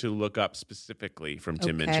something to look up specifically from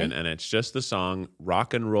Tim Okay. Minchin, and it's just the song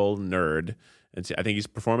Rock and Roll Nerd. And I think he's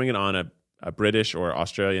performing it on a British or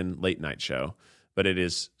Australian late night show. But it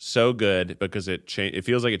is so good because it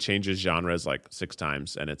feels like it changes genres like 6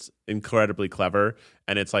 times, and it's incredibly clever.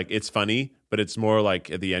 And it's like, it's funny, but it's more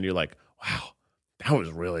like at the end, you're like, wow, that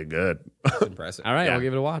was really good. It's impressive. All right, Yeah. I'll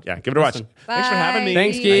give it a watch. Yeah, give it a watch. Listen. Thanks for having me.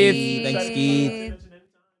 Thanks, Keith. Thanks, Keith.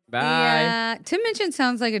 Bye. Yeah, Tim Minchin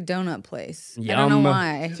sounds like a donut place. I don't know Yum.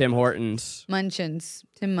 why. Tim Hortons. Munchins.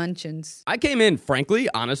 Tim Munchins. I came in, frankly,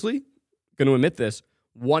 honestly, going to admit this,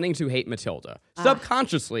 wanting to hate Matilda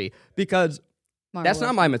subconsciously because Mara that's not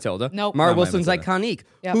Wilson. my Matilda. Nope. Mara Not my Wilson's Matilda. iconic.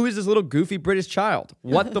 Yep. Who is this little goofy British child?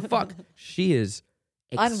 What the fuck? She is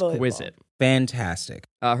Unbelievable. exquisite. Fantastic.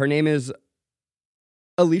 Her name is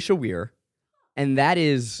Alicia Weir, and that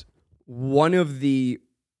is one of the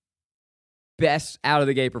best out of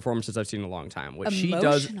the gate performances I've seen in a long time. What she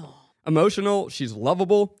does, emotional. She's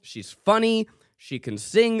lovable. She's funny. She can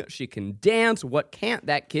sing. She can dance. What can't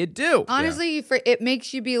that kid do? Honestly, it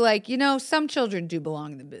makes you be like, some children do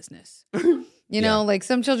belong in the business. You know, like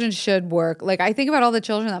some children should work. Like I think about all the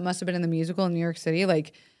children that must have been in the musical in New York City.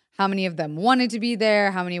 Like how many of them wanted to be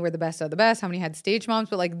there? How many were the best of the best? How many had stage moms?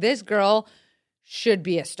 But like this girl should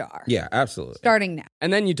be a star. Yeah, absolutely. Starting now.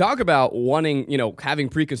 And then you talk about wanting, having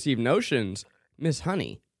preconceived notions. Miss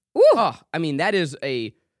Honey. Ooh. Oh, I mean, that is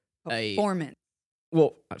a Performance.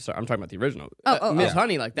 well, I'm sorry, I'm talking about the original. Oh, Miss yeah.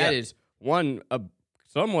 Honey, like that Yeah. is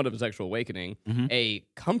somewhat of a sexual awakening, Mm-hmm. a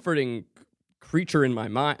comforting creature in my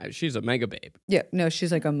mind. She's a mega babe. Yeah. No,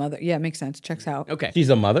 she's like a mother. Yeah, makes sense. Checks out. Okay. She's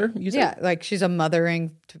a mother, you said? Yeah, like she's a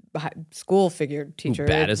mothering school figure teacher.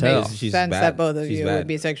 bad as It hell. makes She's sense bad. that both of She's you bad. would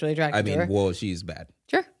be sexually attracted I to mean, her. well, she's bad.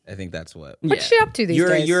 Sure. I think that's what. What's she up to these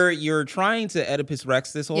days? You're trying to Oedipus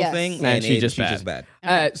Rex this whole Yes. thing, And she's just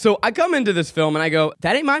bad. So I come into this film and I go,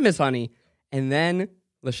 that ain't my Miss Honey. And then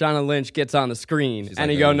Lashana Lynch gets on the screen She's and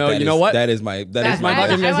like, you go, no, that you know is- what? That is my That's my Miss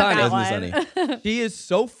fucking Miss Honey. That's Miss Honey. She is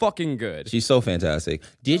so fucking good. She's so fantastic.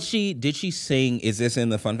 Did she sing? Is this in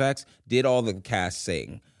the fun facts? Did all the cast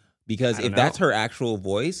sing? Because I don't if that's know. her actual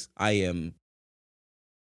voice, I am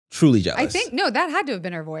truly jealous. I think no, that had to have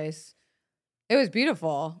been her voice. It was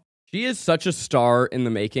beautiful. She is such a star in the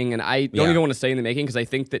making, and I don't Yeah. even want to say in the making because I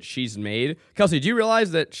think that she's made. Kelsey, do you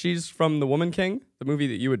realize that she's from The Woman King, the movie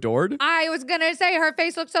that you adored? I was gonna say her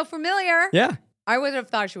face looks so familiar. Yeah. I would have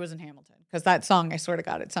thought she was in Hamilton because that song, I swear to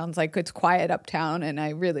God, it sounds like it's quiet uptown, and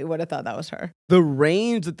I really would have thought that was her. The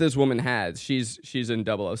range that this woman has, she's in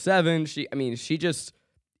 007. She just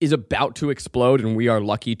is about to explode, and we are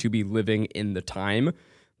lucky to be living in the time.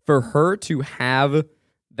 For her to have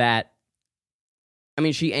that,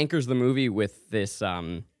 she anchors the movie with this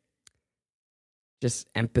just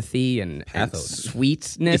empathy and Pathos.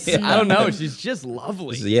 sweetness. Yeah. I don't know. She's just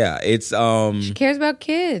lovely. Yeah, it's She cares about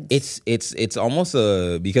kids. it's almost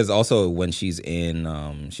a because also when she's in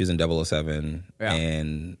 007 Yeah.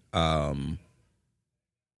 and I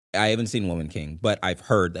haven't seen Woman King, but I've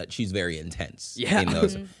heard that she's very intense. Yeah.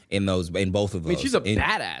 in both of those. She's a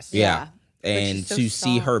badass. Yeah. But And she's so to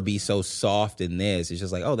see soft. her be so soft in this, it's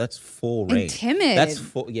just like, oh, that's full And range. timid. That's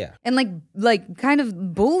full, yeah. and like kind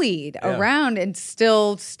of bullied Yeah. around and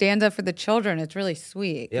still stands up for the children. It's really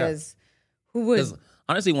sweet Yeah. because who would? Because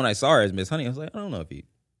honestly, when I saw her as Miss Honey, I was like, I don't know if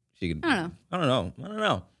she could. I don't know. I don't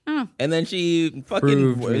know. Oh. And then she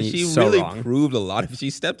Proved me she so really wrong. proved a lot of. She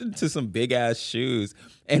stepped into some big ass shoes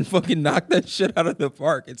and fucking knocked that shit out of the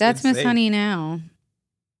park. It's That's Miss insane. Honey now.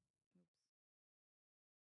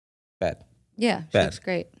 Bad, Yeah, she Bad. looks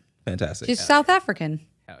great. fantastic. She's South African.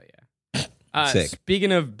 Hell yeah. Sick.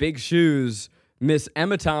 Speaking of big shoes, Miss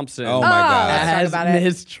Emma Thompson. Oh my God. let's talk as about it.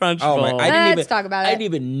 Miss Trunchbull. Oh my! Let's talk about I it. didn't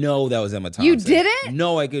even know that was Emma Thompson. You didn't?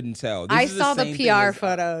 No, I couldn't tell. This I is saw the same thing PR as-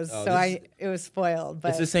 photos, oh, so this- it was spoiled. But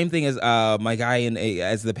It's the same thing as my guy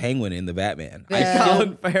as the Penguin in the Batman. I Yeah. still,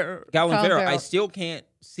 Colin Farrell. Colin Colin Farrell. I Farrell. still can't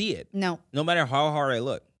see it, no, no matter how hard I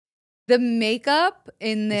look. the makeup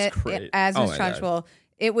in the It's great. as Oh Miss my God. Trunchbull,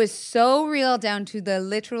 it was so real down to the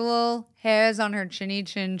literal hairs on her chinny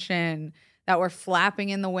chin that were flapping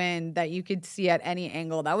in the wind that you could see at any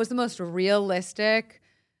angle. That was the most realistic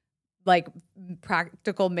like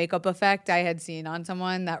practical makeup effect I had seen on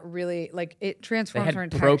someone that really like it They transformed her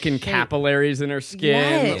had entire broken shape. capillaries in her skin.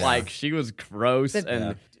 Yes. Like she was gross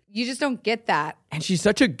and You just don't get that. and she's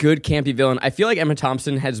such a good campy villain. I feel like Emma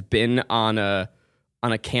Thompson has been on a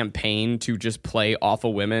campaign to just play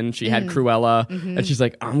awful women. She had Cruella, and she's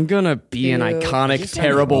like, I'm gonna be an Cute. iconic,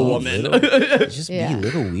 terrible woman. Just Yeah. be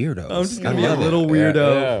little weirdos. I'm just gonna be a little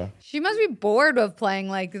weirdo. She must be bored of playing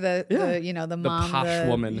like the mom, posh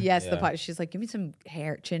woman. Yes, the posh. She's like, give me some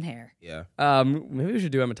hair, chin hair. Yeah. Maybe we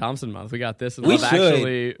should do Emma Thompson month. We got this. We Love should.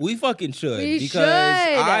 Actually. We fucking should. We because should.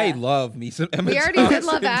 I love me some Emma We already did Thompson,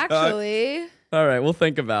 Love dog. Actually. All right, we'll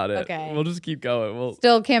think about it. Okay. We'll just keep going. We'll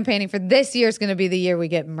Still campaigning for this year's going to be the year we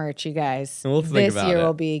get merch, you guys. We'll think this about year it.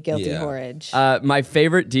 will be Guilty Yeah. Horridge. My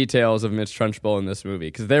favorite details of Mitch Trunchbull in this movie,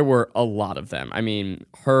 because there were a lot of them. I mean,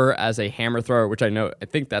 her as a hammer thrower, which I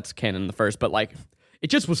think that's canon in the first, but like, it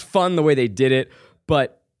just was fun the way they did it.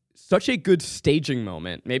 But such a good staging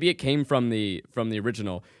moment. Maybe it came from the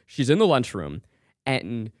original. She's in the lunchroom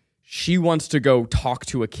and she wants to go talk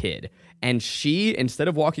to a kid, and she, instead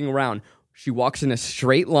of walking around, she walks in a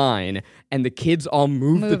straight line, and the kids all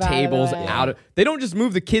move the Move out of the tables way. out of. They don't just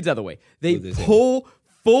move the kids out of the way; they Move the table. pull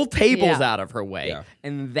full tables Yeah. out of her way, Yeah.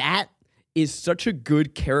 and that is such a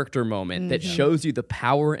good character moment that shows you the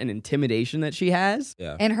power and intimidation that she has.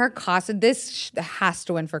 Yeah. And her costume, has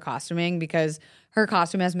to win for costuming because her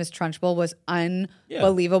costume as Miss Trunchbull was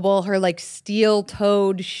unbelievable. Her like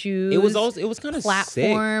steel-toed shoes. It was kind of sick.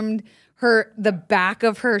 platformed. The back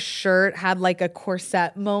of her shirt had like a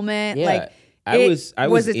corset moment. Yeah. Like I it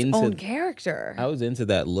was its into- own character. I was into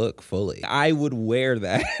that look fully. I would wear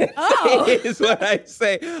that. Oh. is what I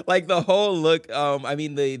say. Like the whole look. I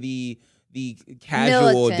mean the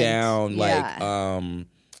casual Militant, down, yeah.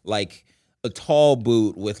 like a tall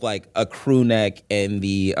boot with like a crew neck and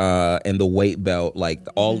the weight belt, like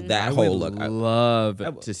all that whole look.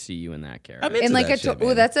 Love to see you in that character. I'm into And like that shit, oh,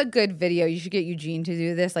 man. that's a good video. You should get Eugene to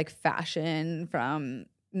do this, like fashion from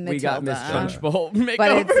Matilda. we got Miss Trunchbull makeover.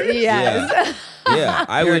 But it's yes. Yeah,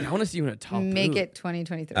 I Aaron, would. I want to see you in a tall Make boot. it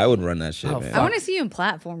 2023. I would run that shit, Oh, man. I want to see you in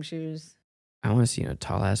platform shoes. I want to see you in a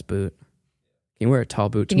tall ass boot. Can you wear a tall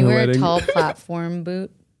boot to Can you my wear wedding? a tall platform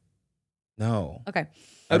boot? No. Okay.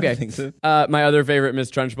 I don't Okay. think so. My other favorite Miss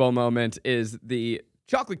Trunchbull moment is the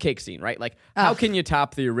chocolate cake scene, right? Like, how Ugh. can you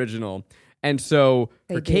top the original? And so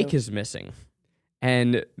They her cake do. is missing.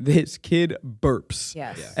 And this kid burps.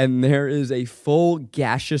 Yes. Yeah. And there is a full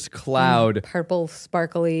gaseous cloud. Purple,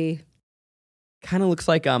 sparkly. Kind of looks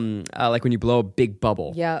like when you blow a big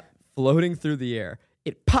bubble. Yep. Floating through the air.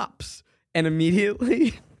 It pops. And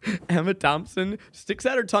immediately Emma Thompson sticks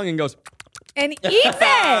out her tongue and goes, And eats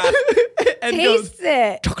it. and goes, Tastes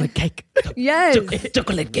it. chocolate cake. Yes.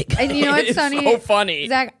 Chocolate cake. And you know what's It's funny? so funny.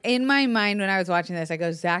 Zach, in my mind when I was watching this, I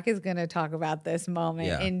go, Zach is going to talk about this moment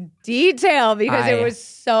Yeah. in detail because I- it was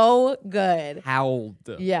so good. Howled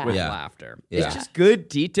Yeah. with Yeah. laughter. Yeah. It's just good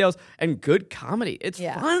details and good comedy. It's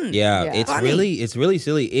Yeah. fun. Yeah, Yeah. it's Funny. really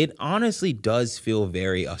silly. It honestly does feel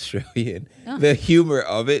very Australian. The humor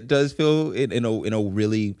of it does feel in a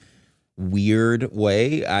really weird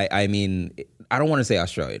way. I mean, I don't want to say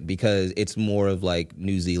Australian because it's more of like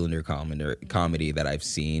New Zealander comedy that I've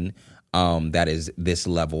seen. That is this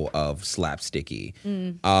level of slapsticky.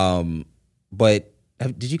 But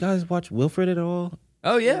did you guys watch Wilfred at all?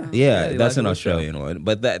 Oh yeah. Yeah, they that's like an the show. Australian one.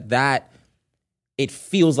 But that it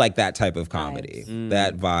feels like that type of comedy.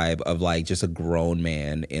 That vibe of like just a grown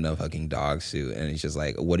man in a fucking dog suit. And it's just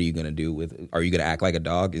like, what are you gonna do are you gonna act like a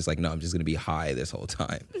dog? It's like, no, I'm just gonna be high this whole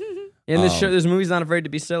time. And this movie's not afraid to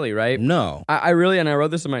be silly, right? No. I really, and I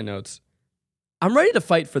wrote this in my notes, I'm ready to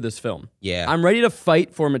fight for this film. Yeah. I'm ready to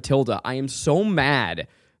fight for Matilda. I am so mad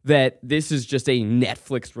that this is just a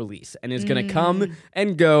Netflix release and it's going to come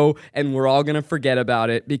and go and we're all going to forget about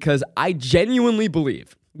it, because I genuinely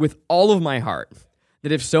believe with all of my heart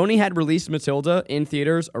that if Sony had released Matilda in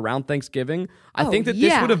theaters around Thanksgiving, I think that this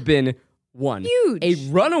yeah. would have been Huge. a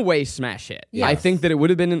runaway smash hit. Yes. I think that it would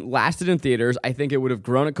have been lasted in theaters. I think it would have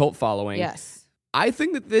grown a cult following. Yes. I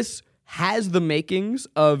think that this has the makings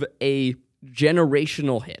of a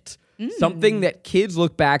generational hit. Something that kids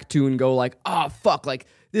look back to and go like, oh, fuck, like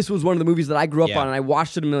this was one of the movies that I grew up on and I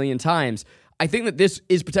watched it a million times. I think that this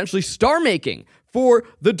is potentially star-making for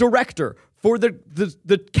the director, for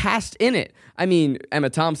the cast in it. I mean, Emma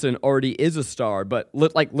Thompson already is a star, but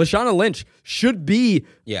like Lashana Lynch should be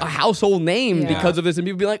a household name because of this, and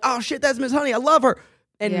people be like, oh shit, that's Miss Honey, I love her.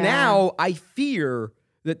 And now I fear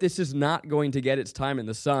that this is not going to get its time in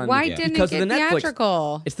the sun. Why didn't because it of get the Netflix.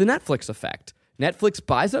 theatrical? It's the Netflix effect. Netflix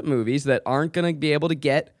buys up movies that aren't going to be able to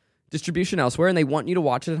get distribution elsewhere, and they want you to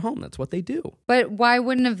watch it at home. That's what they do. But why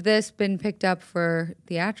wouldn't have this been picked up for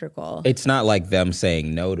theatrical? It's not like them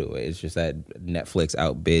saying no to it. It's just that Netflix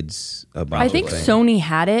outbids a bunch I think of things. Sony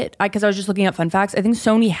had it because I was just looking up fun facts. I think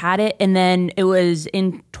Sony had it, and then it was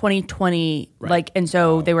in 2020, and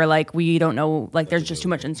so they were like, we don't know, there's just too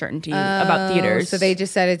much uncertainty about theaters. So they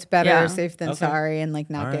just said it's better Yeah. safe than sorry, and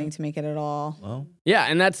not getting to make it at all. Well,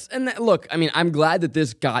 Yeah, look, I mean, I'm glad that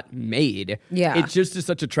this got made. Yeah. It just is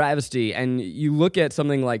such a travesty. And you look at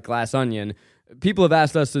something like Glass Onion. People have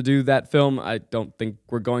asked us to do that film. I don't think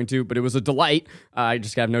we're going to, but it was a delight. I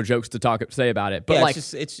just have no jokes to say about it. But yeah, like,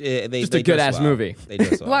 it's a good-ass movie. They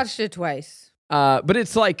do swell. Watched it twice. but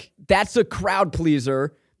it's like, that's a crowd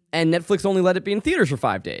pleaser. And Netflix only let it be in theaters for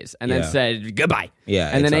 5 days and then Yeah. said goodbye. Yeah,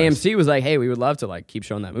 And then it's AMC was like, hey, we would love to keep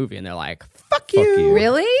showing that movie. And they're like, fuck Fuck you.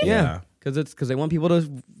 Really? Yeah. Because they want people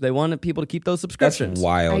to keep those That's subscriptions.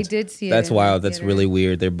 wild. I did see it That's in wild. the That's theater. really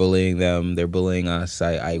weird. They're bullying them. They're bullying us.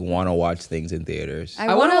 I want to watch things in theaters.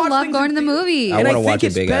 I want to love going to the movie. I And I wanna think watch a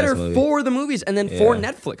it's big-ass better movie. for the movies and then for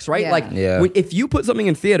Yeah. Netflix, right? Yeah. If you put something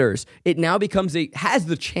in theaters, it now has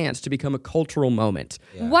the chance to become a cultural moment.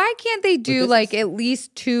 Why can't they do at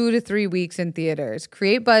least 2 to 3 weeks in theaters?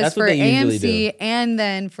 Create buzz That's what for they usually AMC do. and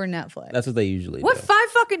then for Netflix. That's what they usually What, do. 5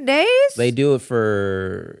 fucking days? They do it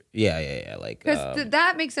for Because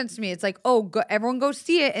that makes sense to me. It's like, everyone go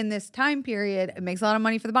see it in this time period. It makes a lot of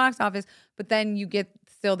money for the box office, but then you get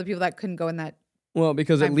still the people that couldn't go in that. Well,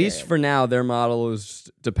 because at Time least period. for now, their model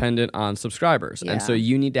is dependent on subscribers. Yeah. And so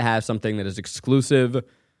you need to have something that is exclusive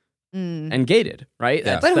and gated, right?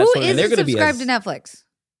 Yeah. But that's who what- and they're isn't gonna be subscribed as- to Netflix?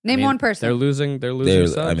 Name I mean, one person. They're losing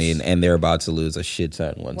subs. and they're about to lose a shit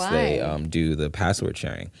ton once Why? they do the password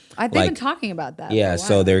sharing. They've been talking about that. Yeah, for a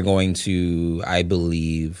so while. they're going to, I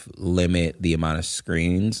believe, limit the amount of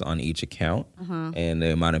screens on each account and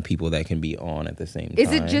the amount of people that can be on at the same time.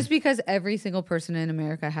 Is it just because every single person in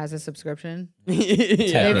America has a subscription?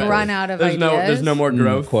 Yeah. They've run out of There's ideas. no more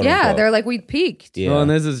growth. quote Yeah, unquote. they're like, we peaked. Yeah. Well, and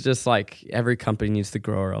this is just like every company needs to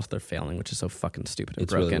grow or else they're failing, which is so fucking stupid and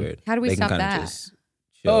It's broken. really weird. How do we They can stop kinda that? just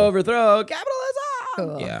chill. Overthrow capitalism.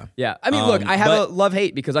 Cool. Yeah. Yeah, I mean, look, I have but- a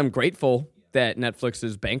love-hate because I'm grateful that Netflix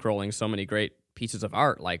is bankrolling so many great pieces of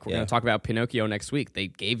art. Like, we're going to talk about Pinocchio next week. They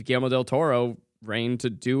gave Guillermo del Toro reign to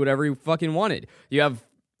do whatever he fucking wanted. You have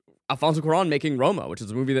Alfonso Cuarón making Roma, which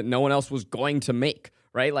is a movie that no one else was going to make,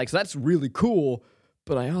 right? Like, so that's really cool,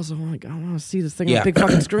 but I also want to see this thing on a big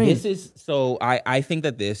fucking screen. This is so. I think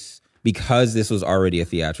that because this was already a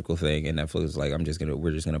theatrical thing, and Netflix was like,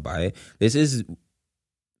 we're just gonna buy it. This is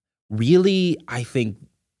really, I think,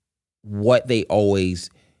 what they always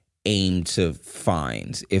aim to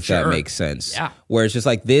find, if that makes sense. Yeah. Where it's just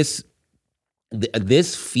like this.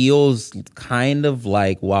 This feels kind of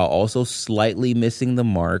like, while also slightly missing the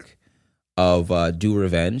mark of Do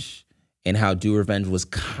Revenge, and how Do Revenge was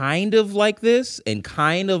kind of like this and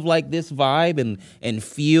kind of like this vibe and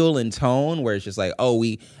feel and tone, where it's just like,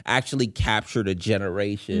 we actually captured a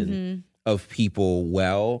generation of people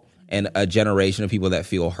well, and a generation of people that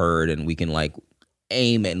feel heard, and we can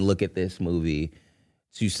aim and look at this movie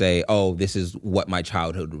to say, this is what my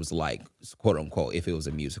childhood was like, quote unquote, if it was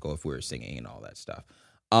a musical, if we were singing and all that stuff.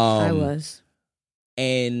 I was.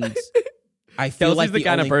 And I feel Kelsey's like the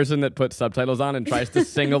kind of person that puts subtitles on and tries to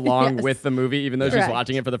sing along Yes. with the movie, even though she's Correct.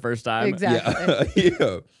 watching it for the first time. Exactly.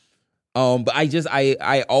 Yeah. But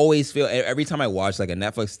I always feel, every time I watch a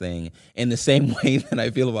Netflix thing, in the same way that I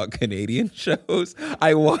feel about Canadian shows,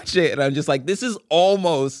 I watch it and I'm just like, this is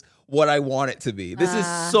almost what I want it to be. This is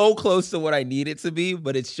so close to what I need it to be,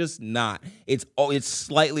 but it's just not. It's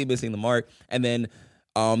slightly missing the mark. And then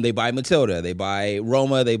they buy Matilda, they buy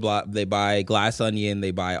Roma, they buy Glass Onion,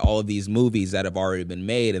 they buy all of these movies that have already been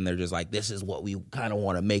made, and they're just like, this is what we kind of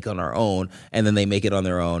want to make on our own, and then they make it on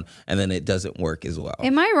their own, and then it doesn't work as well.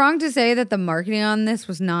 Am I wrong to say that the marketing on this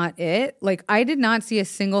was not it? I did not see a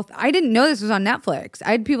single. I didn't know this was on Netflix.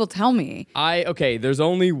 I had people tell me. There's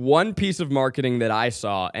only one piece of marketing that I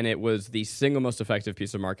saw, and it was the single most effective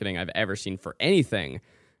piece of marketing I've ever seen for anything.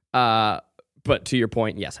 But to your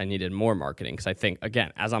point, yes, I needed more marketing because I think,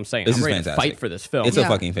 again, as I'm saying, This I'm is ready to fantastic. fight for this film. It's a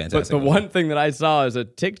fucking But fantastic the movie. one thing that I saw is a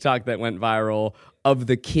TikTok that went viral of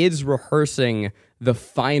the kids rehearsing the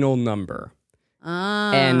final number.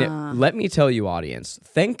 And let me tell you, audience,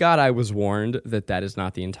 thank God I was warned that is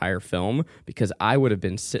not the entire film, because I would have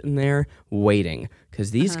been sitting there waiting,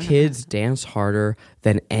 because these kids dance harder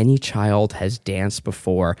than any child has danced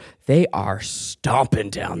before. They are stomping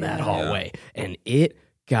down that hallway, and it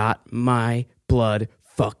got my blood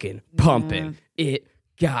fucking pumping. It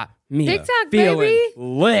got me TikTok, feeling baby.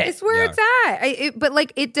 lit. It's where Yeah. it's at. But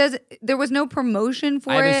like it does. There was no promotion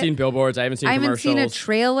for I haven't it. seen billboards. I haven't seen I haven't commercials. seen a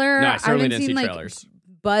trailer. No, I certainly haven't didn't seen see like trailers.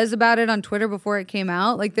 buzz about it on Twitter before it came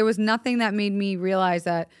out. Like there was nothing that made me realize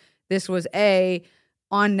that this was A,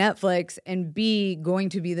 on Netflix, and B, going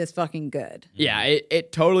to be this fucking good. Yeah,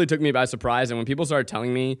 it totally took me by surprise. And when people started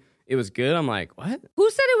telling me it was good, I'm like, what? Who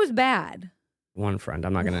said it was bad? One friend.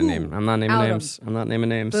 I'm not going to Who? name. I'm not naming Out 'em. names. I'm not naming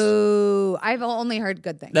names. Boo. I've only heard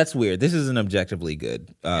good things. That's weird. This is an objectively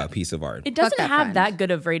good piece of art. It doesn't that have friend. that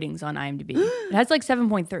good of ratings on IMDb. It has like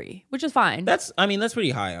 7.3, which is fine. That's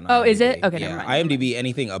pretty high on. Oh, is it? IMDb. Okay, never yeah. mind, never IMDb,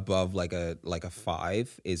 anything above like a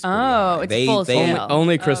 5 is. Pretty Oh, high. it's full scale.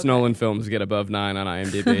 Only Chris Okay. Nolan films get above 9 on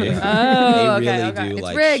IMDb. Oh, they okay, really okay. do It's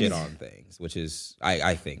like rigged. shit on things, which is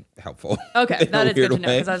I think helpful. Okay, in that a is good weird to know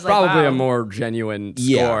way. because I was like, Probably wow. a more genuine score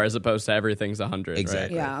Yeah. as opposed to everything's 100.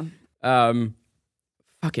 Exactly. Yeah. Right?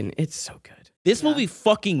 Fucking, it's so good. This movie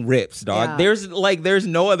fucking rips, dog. Yeah. There's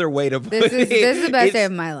no other way to put This is the best It's- day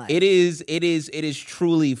of my life. It is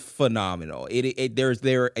truly phenomenal. There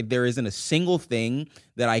isn't a single thing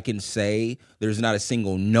that I can say. There's not a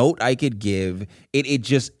single note I could give. It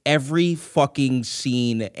just every fucking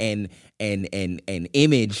scene and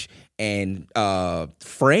image and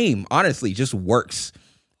frame honestly just works.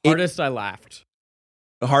 Hardest I laughed.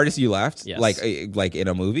 The hardest you laughed? Yes. Like in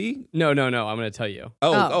a movie? No. I'm going to tell you.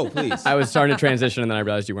 Oh, please. I was starting to transition and then I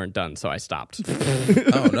realized you weren't done, so I stopped.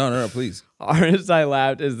 Oh, no, please. Hardest I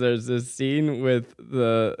laughed is there's this scene with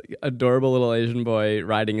the adorable little Asian boy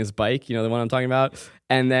riding his bike, you know, the one I'm talking about.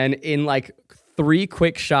 And then in like 3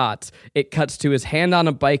 quick shots, it cuts to his hand on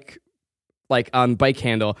a bike, like on bike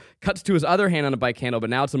handle, cuts to his other hand on a bike handle, but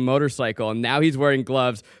now it's a motorcycle, and now he's wearing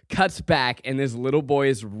gloves, cuts back, and this little boy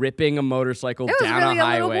is ripping a motorcycle It was down really a a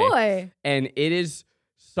highway. little boy. And it is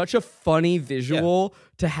such a funny visual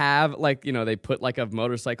to have, like, you know, they put like a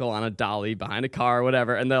motorcycle on a dolly behind a car or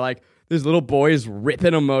whatever, and they're like, this little boy is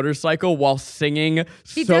ripping a motorcycle while singing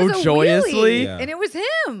He so does a joyously. wheelie, Yeah. and it was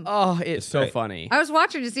him. Oh, it's so great. funny. I was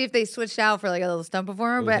watching to see if they switched out for like a little stunt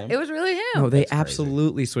performer, but him? it was really him. No, they That's crazy.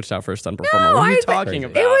 absolutely switched out for a stunt performer. No, what are you I- talking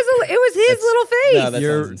about? it was his little face. No, that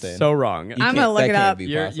You're sounds insane. so wrong. You I'm can't- gonna look that it can't up. be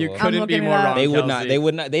You possible. couldn't be looking it more up. wrong. They would Kelsey.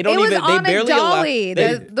 not. They It don't was even. on They a barely allow. dolly.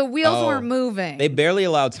 The wheels Oh. weren't moving. They barely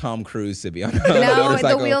allowed Tom Cruise to be on a no,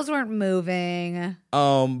 motorcycle. the wheels weren't moving.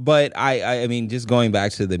 But I mean, just going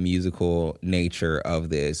back to the musical nature of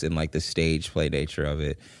this and like the stage play nature of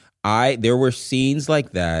it, there were scenes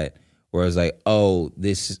like that where I was like, oh,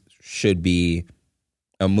 this should be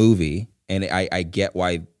a movie, and I get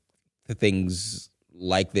why the things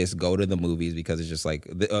like this go to the movies, because it's just like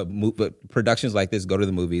productions like this go to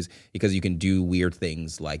the movies because you can do weird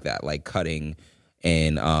things like that, like cutting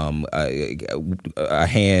and a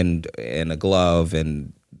hand and a glove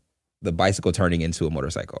and the bicycle turning into a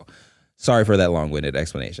motorcycle. Sorry for that long-winded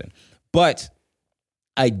explanation. But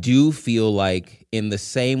I do feel like in the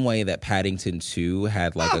same way that Paddington 2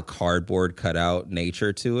 had like a cardboard cutout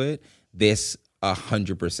nature to it, this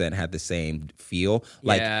 100% had the same feel.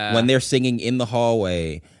 Like Yeah. when they're singing in the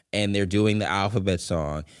hallway and they're doing the alphabet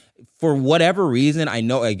song, for whatever reason, I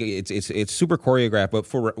know like, it's super choreographed, but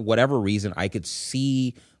for whatever reason, I could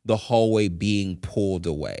see the hallway being pulled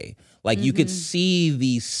away. Like you could see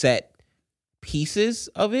the set pieces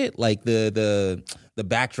of it, like the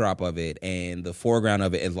backdrop of it and the foreground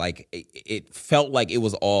of it, and like it felt like it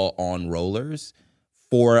was all on rollers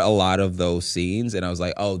for a lot of those scenes, and I was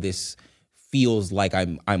like, oh, this feels like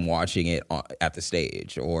I'm watching it at the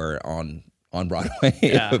stage or on Broadway.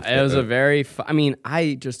 Yeah, it was a very. I mean,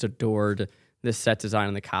 I just adored the set design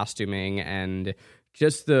and the costuming and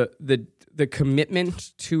just the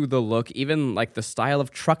commitment to the look, even like the style of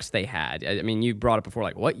trucks they had. I mean, you brought it before,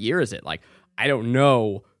 like what year is it? Like I don't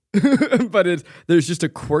know, but there's just a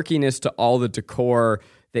quirkiness to all the decor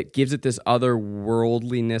that gives it this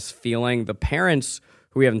otherworldliness feeling. The parents,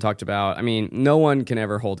 who we haven't talked about, I mean, no one can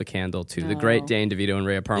ever hold a candle to the great Dane DeVito and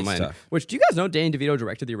Rhea Perlman. tough. Which, do you guys know Dane DeVito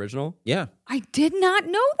directed the original? Yeah. I did not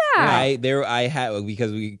know that. I had,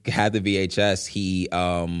 because we had the VHS.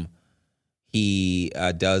 He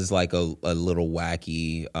does like a little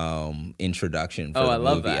wacky introduction for Oh, the I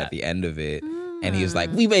love movie that. at the end of it, and he was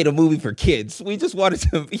like, "We made a movie for kids. We just wanted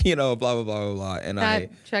to, blah blah blah blah blah." And That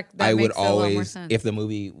I would makes a lot more always, sense. if the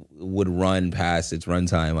movie would run past its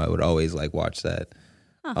runtime, I would always like watch that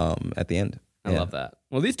at the end. I love that.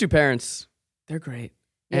 Well, these two parents, they're great.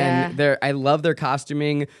 Yeah. And I love their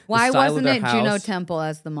costuming. the Why style of wasn't their it Juno house. Temple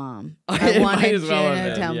as the mom? It I might wanted as well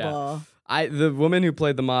have Juno been, yeah. Temple. The woman who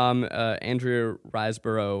played the mom, Andrea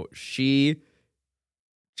Riseborough, she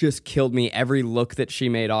just killed me. Every look that she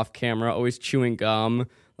made off camera, always chewing gum.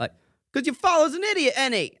 Like, Because your father's an idiot,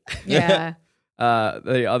 ain't he? Yeah.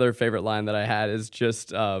 The other favorite line that I had is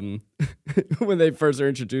just when they first are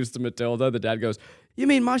introduced to Matilda, the dad goes, "You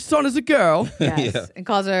mean my son is a girl?" Yes. Yeah. And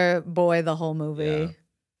calls her boy the whole movie. Yeah.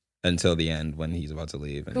 Until the end when he's about to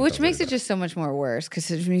leave. And Which tells makes her it just so much more worse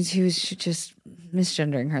because it means he was just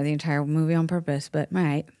misgendering her the entire movie on purpose. But all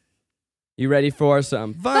right. You ready for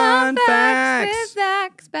some fun facts? with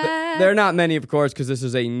Zach's back. There are not many, of course, because this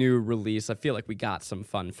is a new release. I feel like we got some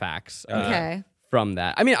fun facts Okay. from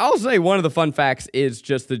that. I mean, I'll say one of the fun facts is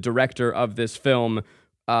just the director of this film,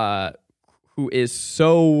 who is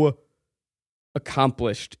so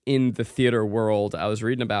accomplished in the theater world. I was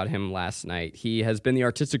reading about him last night. He has been the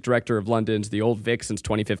artistic director of London's The Old Vic since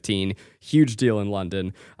 2015. Huge deal in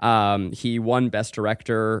London. He won Best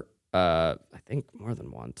Director, I think more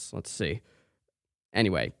than once. Let's see.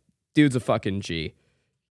 Anyway, dude's a fucking G.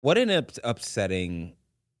 What an upsetting,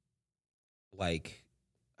 like,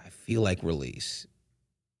 I feel like release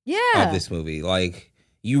Yeah. of this movie. Like,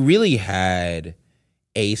 you really had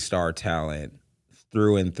A-star talent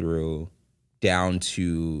through and through, down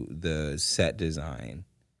to the set design,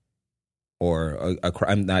 or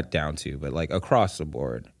I'm not down to, but like across the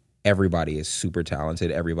board, everybody is super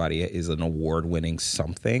talented. Everybody is an award-winning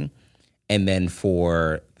something. And then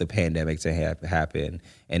for the pandemic to happen,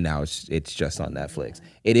 and now it's just on Netflix.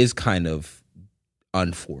 It is kind of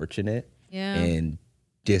unfortunate and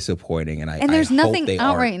disappointing. And there's I nothing hope they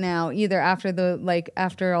out aren't. right now either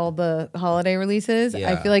after all the holiday releases. I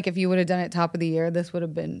Yeah. feel like if you would have done it top of the year, this would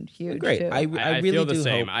have been huge. Great. Too. I really feel the do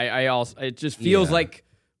same. hope. I also, it just feels Yeah. like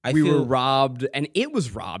I we were feel- robbed, and it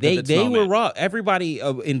was robbed. They at its were moment. robbed. Everybody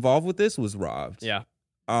involved with this was robbed. Yeah.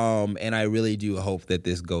 And I really do hope that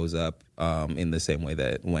this goes up in the same way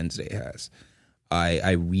that Wednesday has.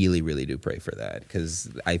 I really, really do pray for that because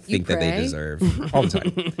I think that they pray? deserve all the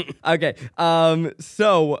time. Okay.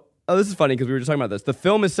 This is funny because we were just talking about this. The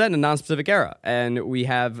film is set in a non-specific era, and we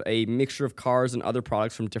have a mixture of cars and other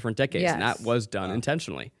products from different decades, and Yes. that was done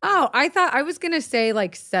intentionally. Oh, I thought I was gonna say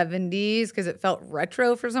like 70s because it felt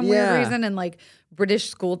retro for some Yeah. weird reason, and like British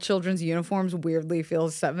school children's uniforms weirdly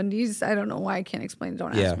feels 70s. I don't know why. I can't explain it.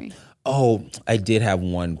 Don't Yeah. ask me. Oh, I did have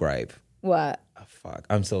one gripe. What? Oh, fuck.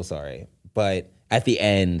 I'm so sorry. But at the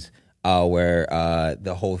end, where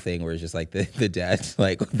the whole thing where it's just like the dad's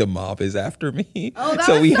like, the mob is after me. Oh, that was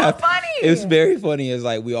so funny. It was very funny. It's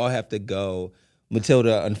like we all have to go.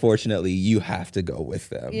 Matilda, unfortunately, you have to go with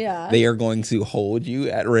them. Yeah. They are going to hold you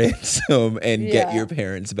at ransom and get Yeah. your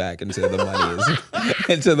parents back until the money is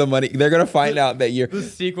until the money. They're gonna find out that you're The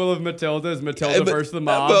sequel of Matilda is Matilda versus the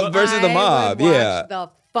mob. but versus the I mob. would watch Yeah. the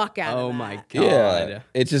fuck out of Oh that. my god. Yeah,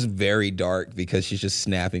 it's just very dark because she's just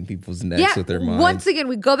snapping people's necks Yeah, with her mind. once again,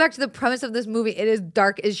 we go back to the premise of this movie. It is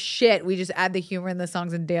dark as shit. We just add the humor in the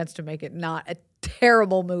songs and dance to make it not a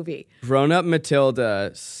terrible movie. Grown-up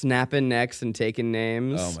Matilda snapping necks and taking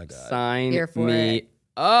names. Oh my God. Sign Here for me it.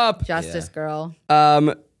 up. Justice Girl.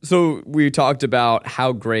 So we talked about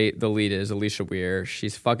how great the lead is, Alicia Weir.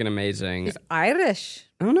 She's fucking amazing. She's Irish.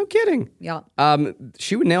 Oh, no kidding. Yeah.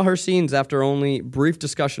 She would nail her scenes after only brief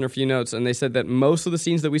discussion or a few notes, and they said that most of the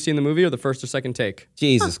scenes that we see in the movie are the first or second take.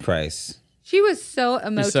 Jesus Christ. She was so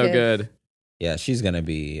emotive. She's so good. Yeah, she's gonna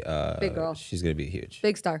be Big girl. She's gonna be huge.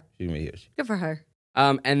 Big star. She's gonna be huge. Good for her.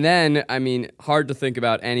 And then, I mean, hard to think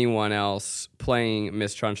about anyone else playing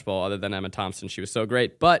Miss Trunchbull other than Emma Thompson. She was so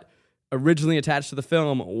great. But originally attached to the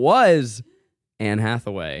film was Anne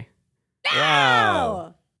Hathaway.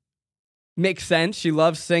 Wow. Makes sense. She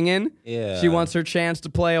loves singing. Yeah. She wants her chance to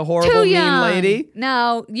play a horrible, Too mean young. lady.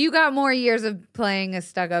 No, you got more years of playing a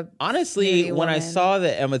stuck-up. Honestly, beauty when I woman. saw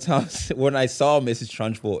that Emma Thompson, when I saw Mrs.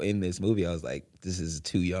 Trunchbull in this movie, I was like, this is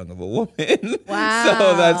too young of a woman. Wow.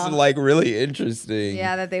 So that's like really interesting.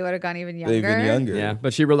 Yeah, that they would have gone even younger. They've been younger. Yeah,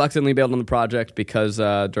 but she reluctantly bailed on the project because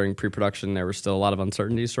during pre-production there was still a lot of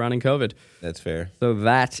uncertainty surrounding COVID. That's fair. So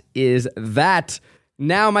that is that.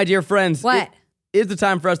 Now, my dear friends, What? it is the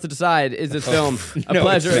time for us to decide: is this film a No,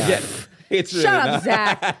 pleasure it's not. again? It's really Shut up, not.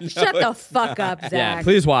 Zach. Shut the fuck up, Zach. Yeah,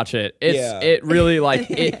 please watch it. It really like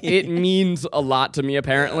it means a lot to me.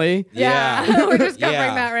 Apparently, Yeah. We're just covering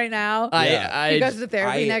Yeah. that right now. I he goes to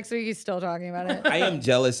therapy I- next week. He's still talking about it. I am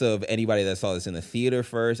jealous of anybody that saw this in the theater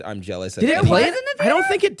first. I'm jealous of did it any- play was in the I don't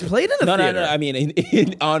think it played in the No, theater. I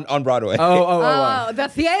mean, on Broadway. Oh, the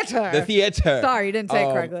theater. The theater. Sorry, you didn't say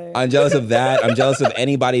it correctly. I'm jealous of that. I'm jealous of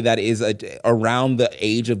anybody that is around the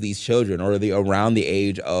age of these children or around the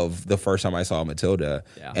age of the first first time I saw Matilda,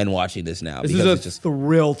 and watching this now. This because is a it's just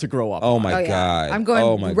thrill to grow up. oh on. my god, I'm going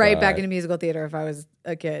oh my right God. back into musical theater if I was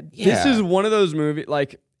a kid. This is one of those movies,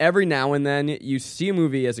 like every now and then you see a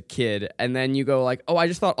movie as a kid and then you go like, oh, I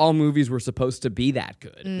just thought all movies were supposed to be that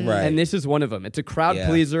good. Right. And this is one of them. It's a crowd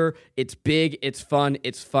pleaser. It's big. It's fun.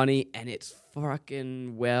 It's funny. And it's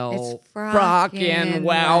fucking fucking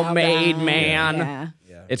well made, man.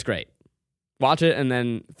 Yeah. It's great. Watch it and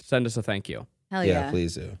then send us a thank you. Hell Yeah, yeah.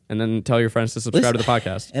 please do. And then tell your friends to subscribe to the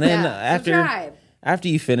podcast. And then Yeah, subscribe. after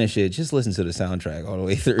you finish it, just listen to the soundtrack all the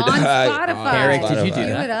way through. On Spotify. Eric, did you do Cue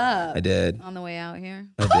that? it up. I did. On the way out here.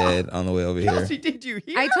 I did on the way over here. Kelsey, did you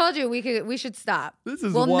hear? I told you we should stop. This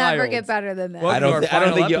is we'll never wild. get better than this. Well, I don't our think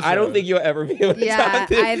final you. I don't episode. think you'll ever be able to Yeah, top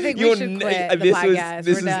this. I think we You'll should ne- quit the this podcast. was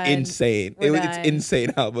this We're is done. insane. We're It's done.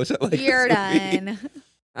 insane how much I like. You're this movie. done.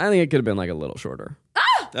 I think it could have been like a little shorter.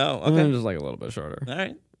 Oh, okay. Just like a little bit shorter. All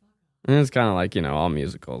right. And it's kind of like, all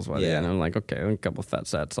musicals. By the Yeah. end. I'm like, okay, a couple fat,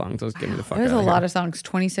 sad songs. Let's get me the fuck There's out a of lot here. of songs.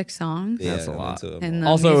 26 songs. Yeah, That's a I went lot. to them And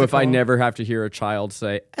all. the Also, if I musical. never have to hear a child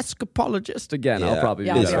say escapologist again, I'll Yeah. probably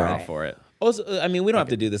Yeah, be I'll better be off alright. for it. Also, I mean, we don't have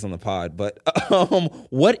to do this on the pod, but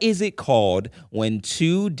what is it called when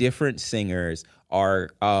two different singers are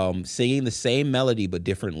singing the same melody but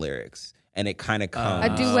different lyrics, and it kind of comes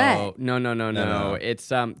A duet. Oh, no. No.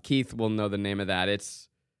 It's Keith will know the name of that. It's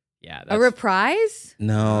that's, A reprise?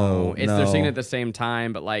 No, it's they're singing at the same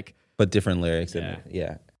time, but like but different lyrics. Yeah.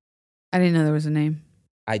 Yeah. I didn't know there was a name.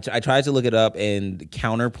 I tried to look it up, and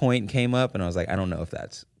Counterpoint came up, and I was like, I don't know if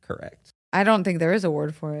that's correct. I don't think there is a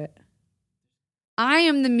word for it. I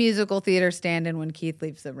am the musical theater stand-in when Keith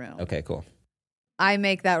leaves the room. Okay, cool. I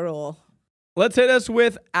make that rule. let's hit us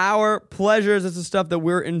with our pleasures. This is stuff that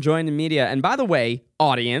we're enjoying in media. And by the way,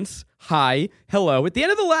 audience, hi, hello. At the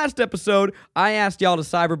end of the last episode, I asked y'all to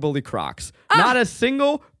cyberbully Crocs. Not a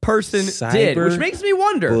single person did, which makes me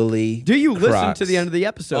wonder, Cyberbully do you listen Crocs. to the end of the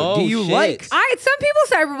episode? Oh, do you shit. like? Some people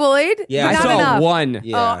cyberbullied. Yeah, but I not saw enough. one.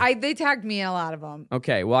 Yeah. Oh, they tagged me in a lot of them.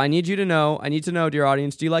 Okay, well, I need to know, dear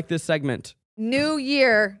audience, do you like this segment? New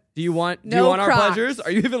year. Do you want No our Crocs. pleasures?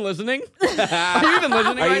 Are you even listening? Are you even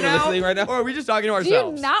listening Are you right even now? listening right now? Or are we just talking to Do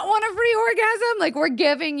ourselves? you not want a free orgasm? Like, we're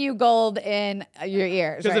giving you gold in your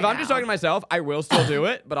ears. Because if I'm just talking to myself, I will still do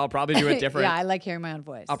it, but I'll probably do it different. Yeah, I like hearing my own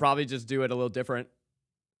voice. I'll probably just do it a little different.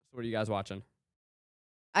 What are you guys watching?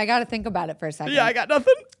 I got to think about it for a second. Yeah, I got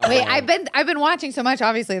nothing. Wait, I've been watching so much.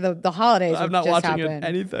 Obviously, the holidays. I'm not just watching happened.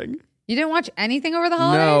 anything. You didn't watch anything over the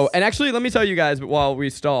holidays? No, and actually, let me tell you guys while we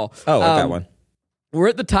stall. Oh, I got one. We're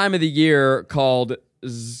at the time of the year called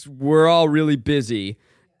we're all really busy.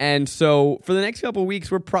 And so for the next couple of weeks,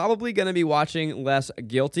 we're probably going to be watching less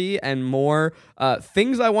Guilty and more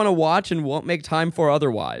things I want to watch and won't make time for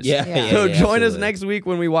otherwise. Yeah. So join us absolutely. next week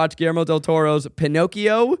when we watch Guillermo del Toro's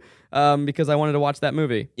Pinocchio because I wanted to watch that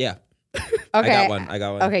movie. Yeah. Okay. I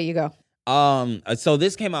got one. Okay, you go. So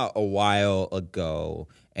this came out a while ago,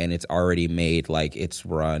 and it's already made like its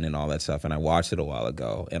run and all that stuff. And I watched it a while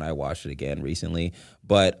ago, and I watched it again recently.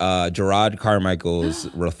 But Gerard Carmichael's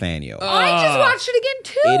Rothaniel. I just watched it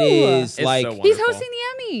again too. It is It's like so He's wonderful. hosting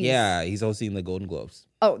the Emmys. yeah, he's hosting the Golden Globes,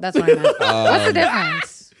 Oh, that's what I meant. What's the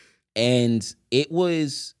difference? and it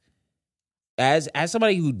was as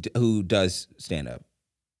somebody who does stand up.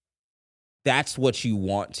 That's what you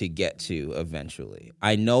want to get to eventually.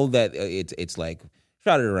 I know that it's like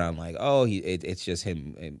shouted around like, oh, it's just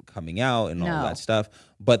him coming out and all No. that stuff.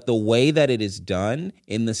 But the way that it is done,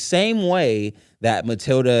 in the same way that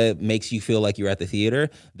Matilda makes you feel like you're at the theater,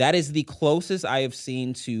 that is the closest I have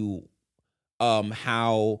seen to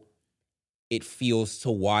how it feels to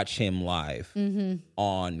watch him live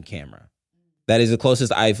on camera. That is the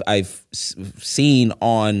closest I've seen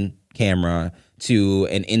on camera to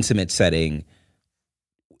an intimate setting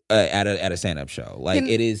at a stand-up show. Like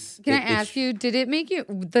it is. Can I ask you? Did it make you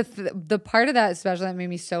the part of that especially that made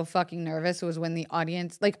me so fucking nervous was when the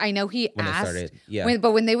audience, like, I know he When they asked, started, yeah.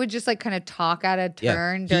 but when they would just like kind of talk out of Yeah.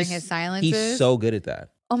 turn during He's- his silences. He's so good at that.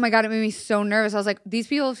 Oh my God, it made me so nervous. I was like, these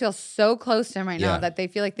people feel so close to him right now Yeah. that they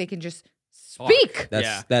feel like they can just speak. That's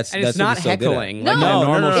and that's it's what not he's so good at. heckling No, like no, a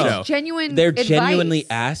normal no, no. show. It's genuine. They're advice. genuinely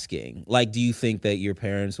asking. Like, do you think that your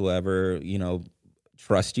parents will ever,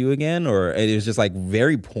 trust you again? Or it was just like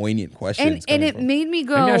very poignant questions. and coming it from- made me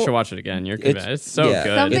go. Maybe I should watch it again. You're convinced. It's so yeah.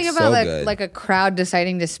 good. Something It's about so good. like a crowd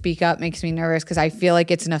deciding to speak up makes me nervous because I feel like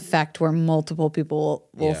it's an effect where multiple people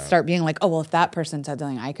will Yeah. start being like, oh, well, if that person said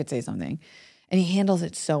something, I could say something. And he handles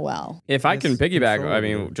it so well. If I can piggyback, I control.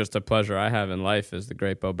 mean, just a pleasure I have in life is the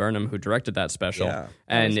great Bo Burnham who directed that special. Yeah.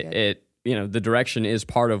 And That was it, the direction is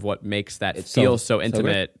part of what makes that It's feel so so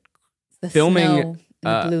intimate. The Filming, snow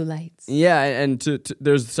and the blue lights. Yeah, and to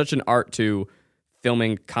there's such an art to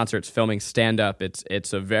filming concerts, filming stand-up.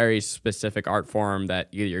 It's a very specific art form that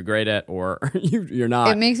either you're great at or you're not.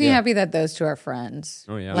 It makes me happy that those two are friends.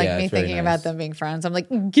 Oh, yeah. Like Yeah, me it's very thinking nice. about them being friends. I'm like,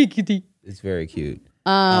 giggity. It's very cute.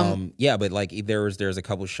 Yeah, but like there's a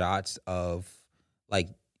couple shots of like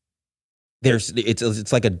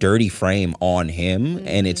it's like a dirty frame on him,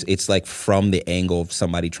 and it's like from the angle of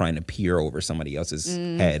somebody trying to peer over somebody else's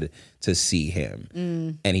head to see him,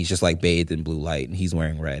 and he's just like bathed in blue light, and he's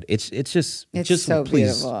wearing red. It's just so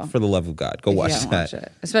please, beautiful. for the love of God, go If you watch haven't that. watched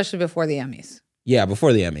it, especially before the Emmys. Yeah,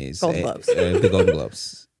 before the Emmys, Golden Globes. the Golden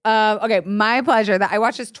Globes. Okay, my pleasure. That I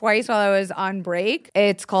watched this twice while I was on break.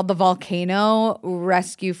 It's called The Volcano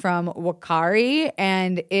Rescue from Wakari,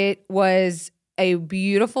 and it was a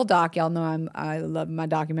beautiful doc. Y'all know I love my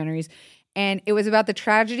documentaries. And it was about the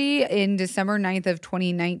tragedy in December 9th of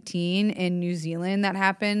 2019 in New Zealand that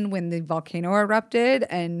happened when the volcano erupted.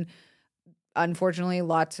 And unfortunately,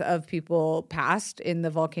 lots of people passed in the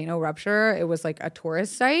volcano rupture. It was like a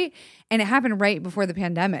tourist site. And it happened right before the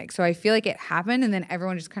pandemic. So I feel like it happened and then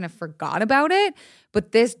everyone just kind of forgot about it.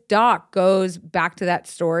 But this doc goes back to that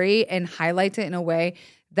story and highlights it in a way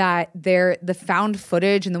that the found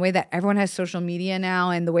footage and the way that everyone has social media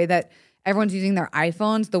now and the way that everyone's using their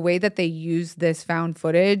iPhones, the way that they use this found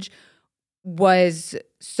footage was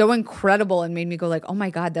so incredible and made me go like, oh my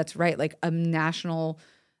God, that's right. Like a national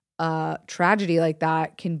tragedy like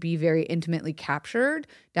that can be very intimately captured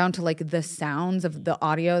down to like the sounds of the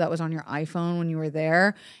audio that was on your iPhone when you were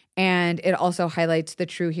there. And it also highlights the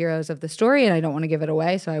true heroes of the story. And I don't want to give it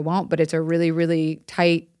away, so I won't, but it's a really, really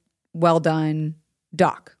tight, well done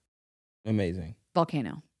doc. Amazing.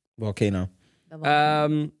 Volcano. Volcano. The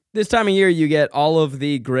Volcano. This time of year, you get all of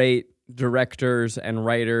the great directors and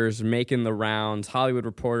writers making the rounds. Hollywood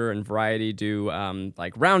Reporter and Variety do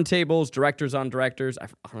like roundtables, directors on directors.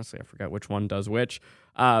 Honestly, I forgot which one does which.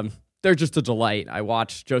 They're just a delight. I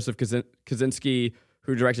watched Joseph Kosinski,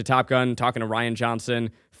 who directed Top Gun, talking to Rian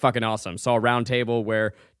Johnson. Fucking awesome. Saw a roundtable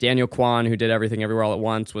where Daniel Kwan, who did Everything Everywhere All at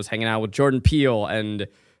Once, was hanging out with Jordan Peele and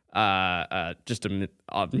just a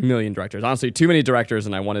million directors. Honestly, too many directors,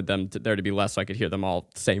 and I wanted there to be less so I could hear them all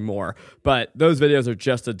say more. But those videos are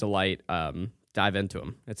just a delight. Dive into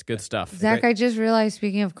them. It's good stuff. Zach, I just realized,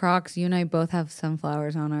 speaking of Crocs, you and I both have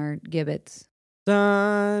sunflowers on our gibbets.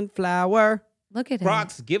 Sunflower. Look at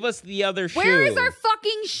Crocs, him. give us the other shoe. Where is our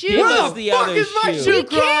fucking shoe? Give us the other my shoe. shoe, We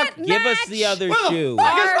can't Croc? Give us match the other shoe.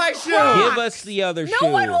 Fuck is my shoe? Give us the other shoe.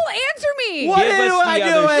 No one will answer me. What Give do us I the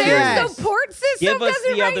do other with shoe. Their it? support system Give us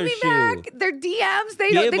doesn't the write other me shoe. back. Their DMs,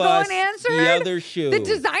 they Give go us and answer. the other shoe. The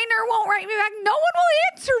designer won't write me back. No one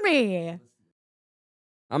will answer me.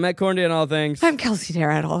 I'm at Corndy on all things. I'm Kelsey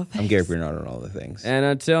Dara at all. I'm Gary Bernard on all the things. And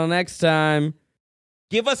until next time.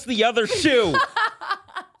 Give us the other shoe.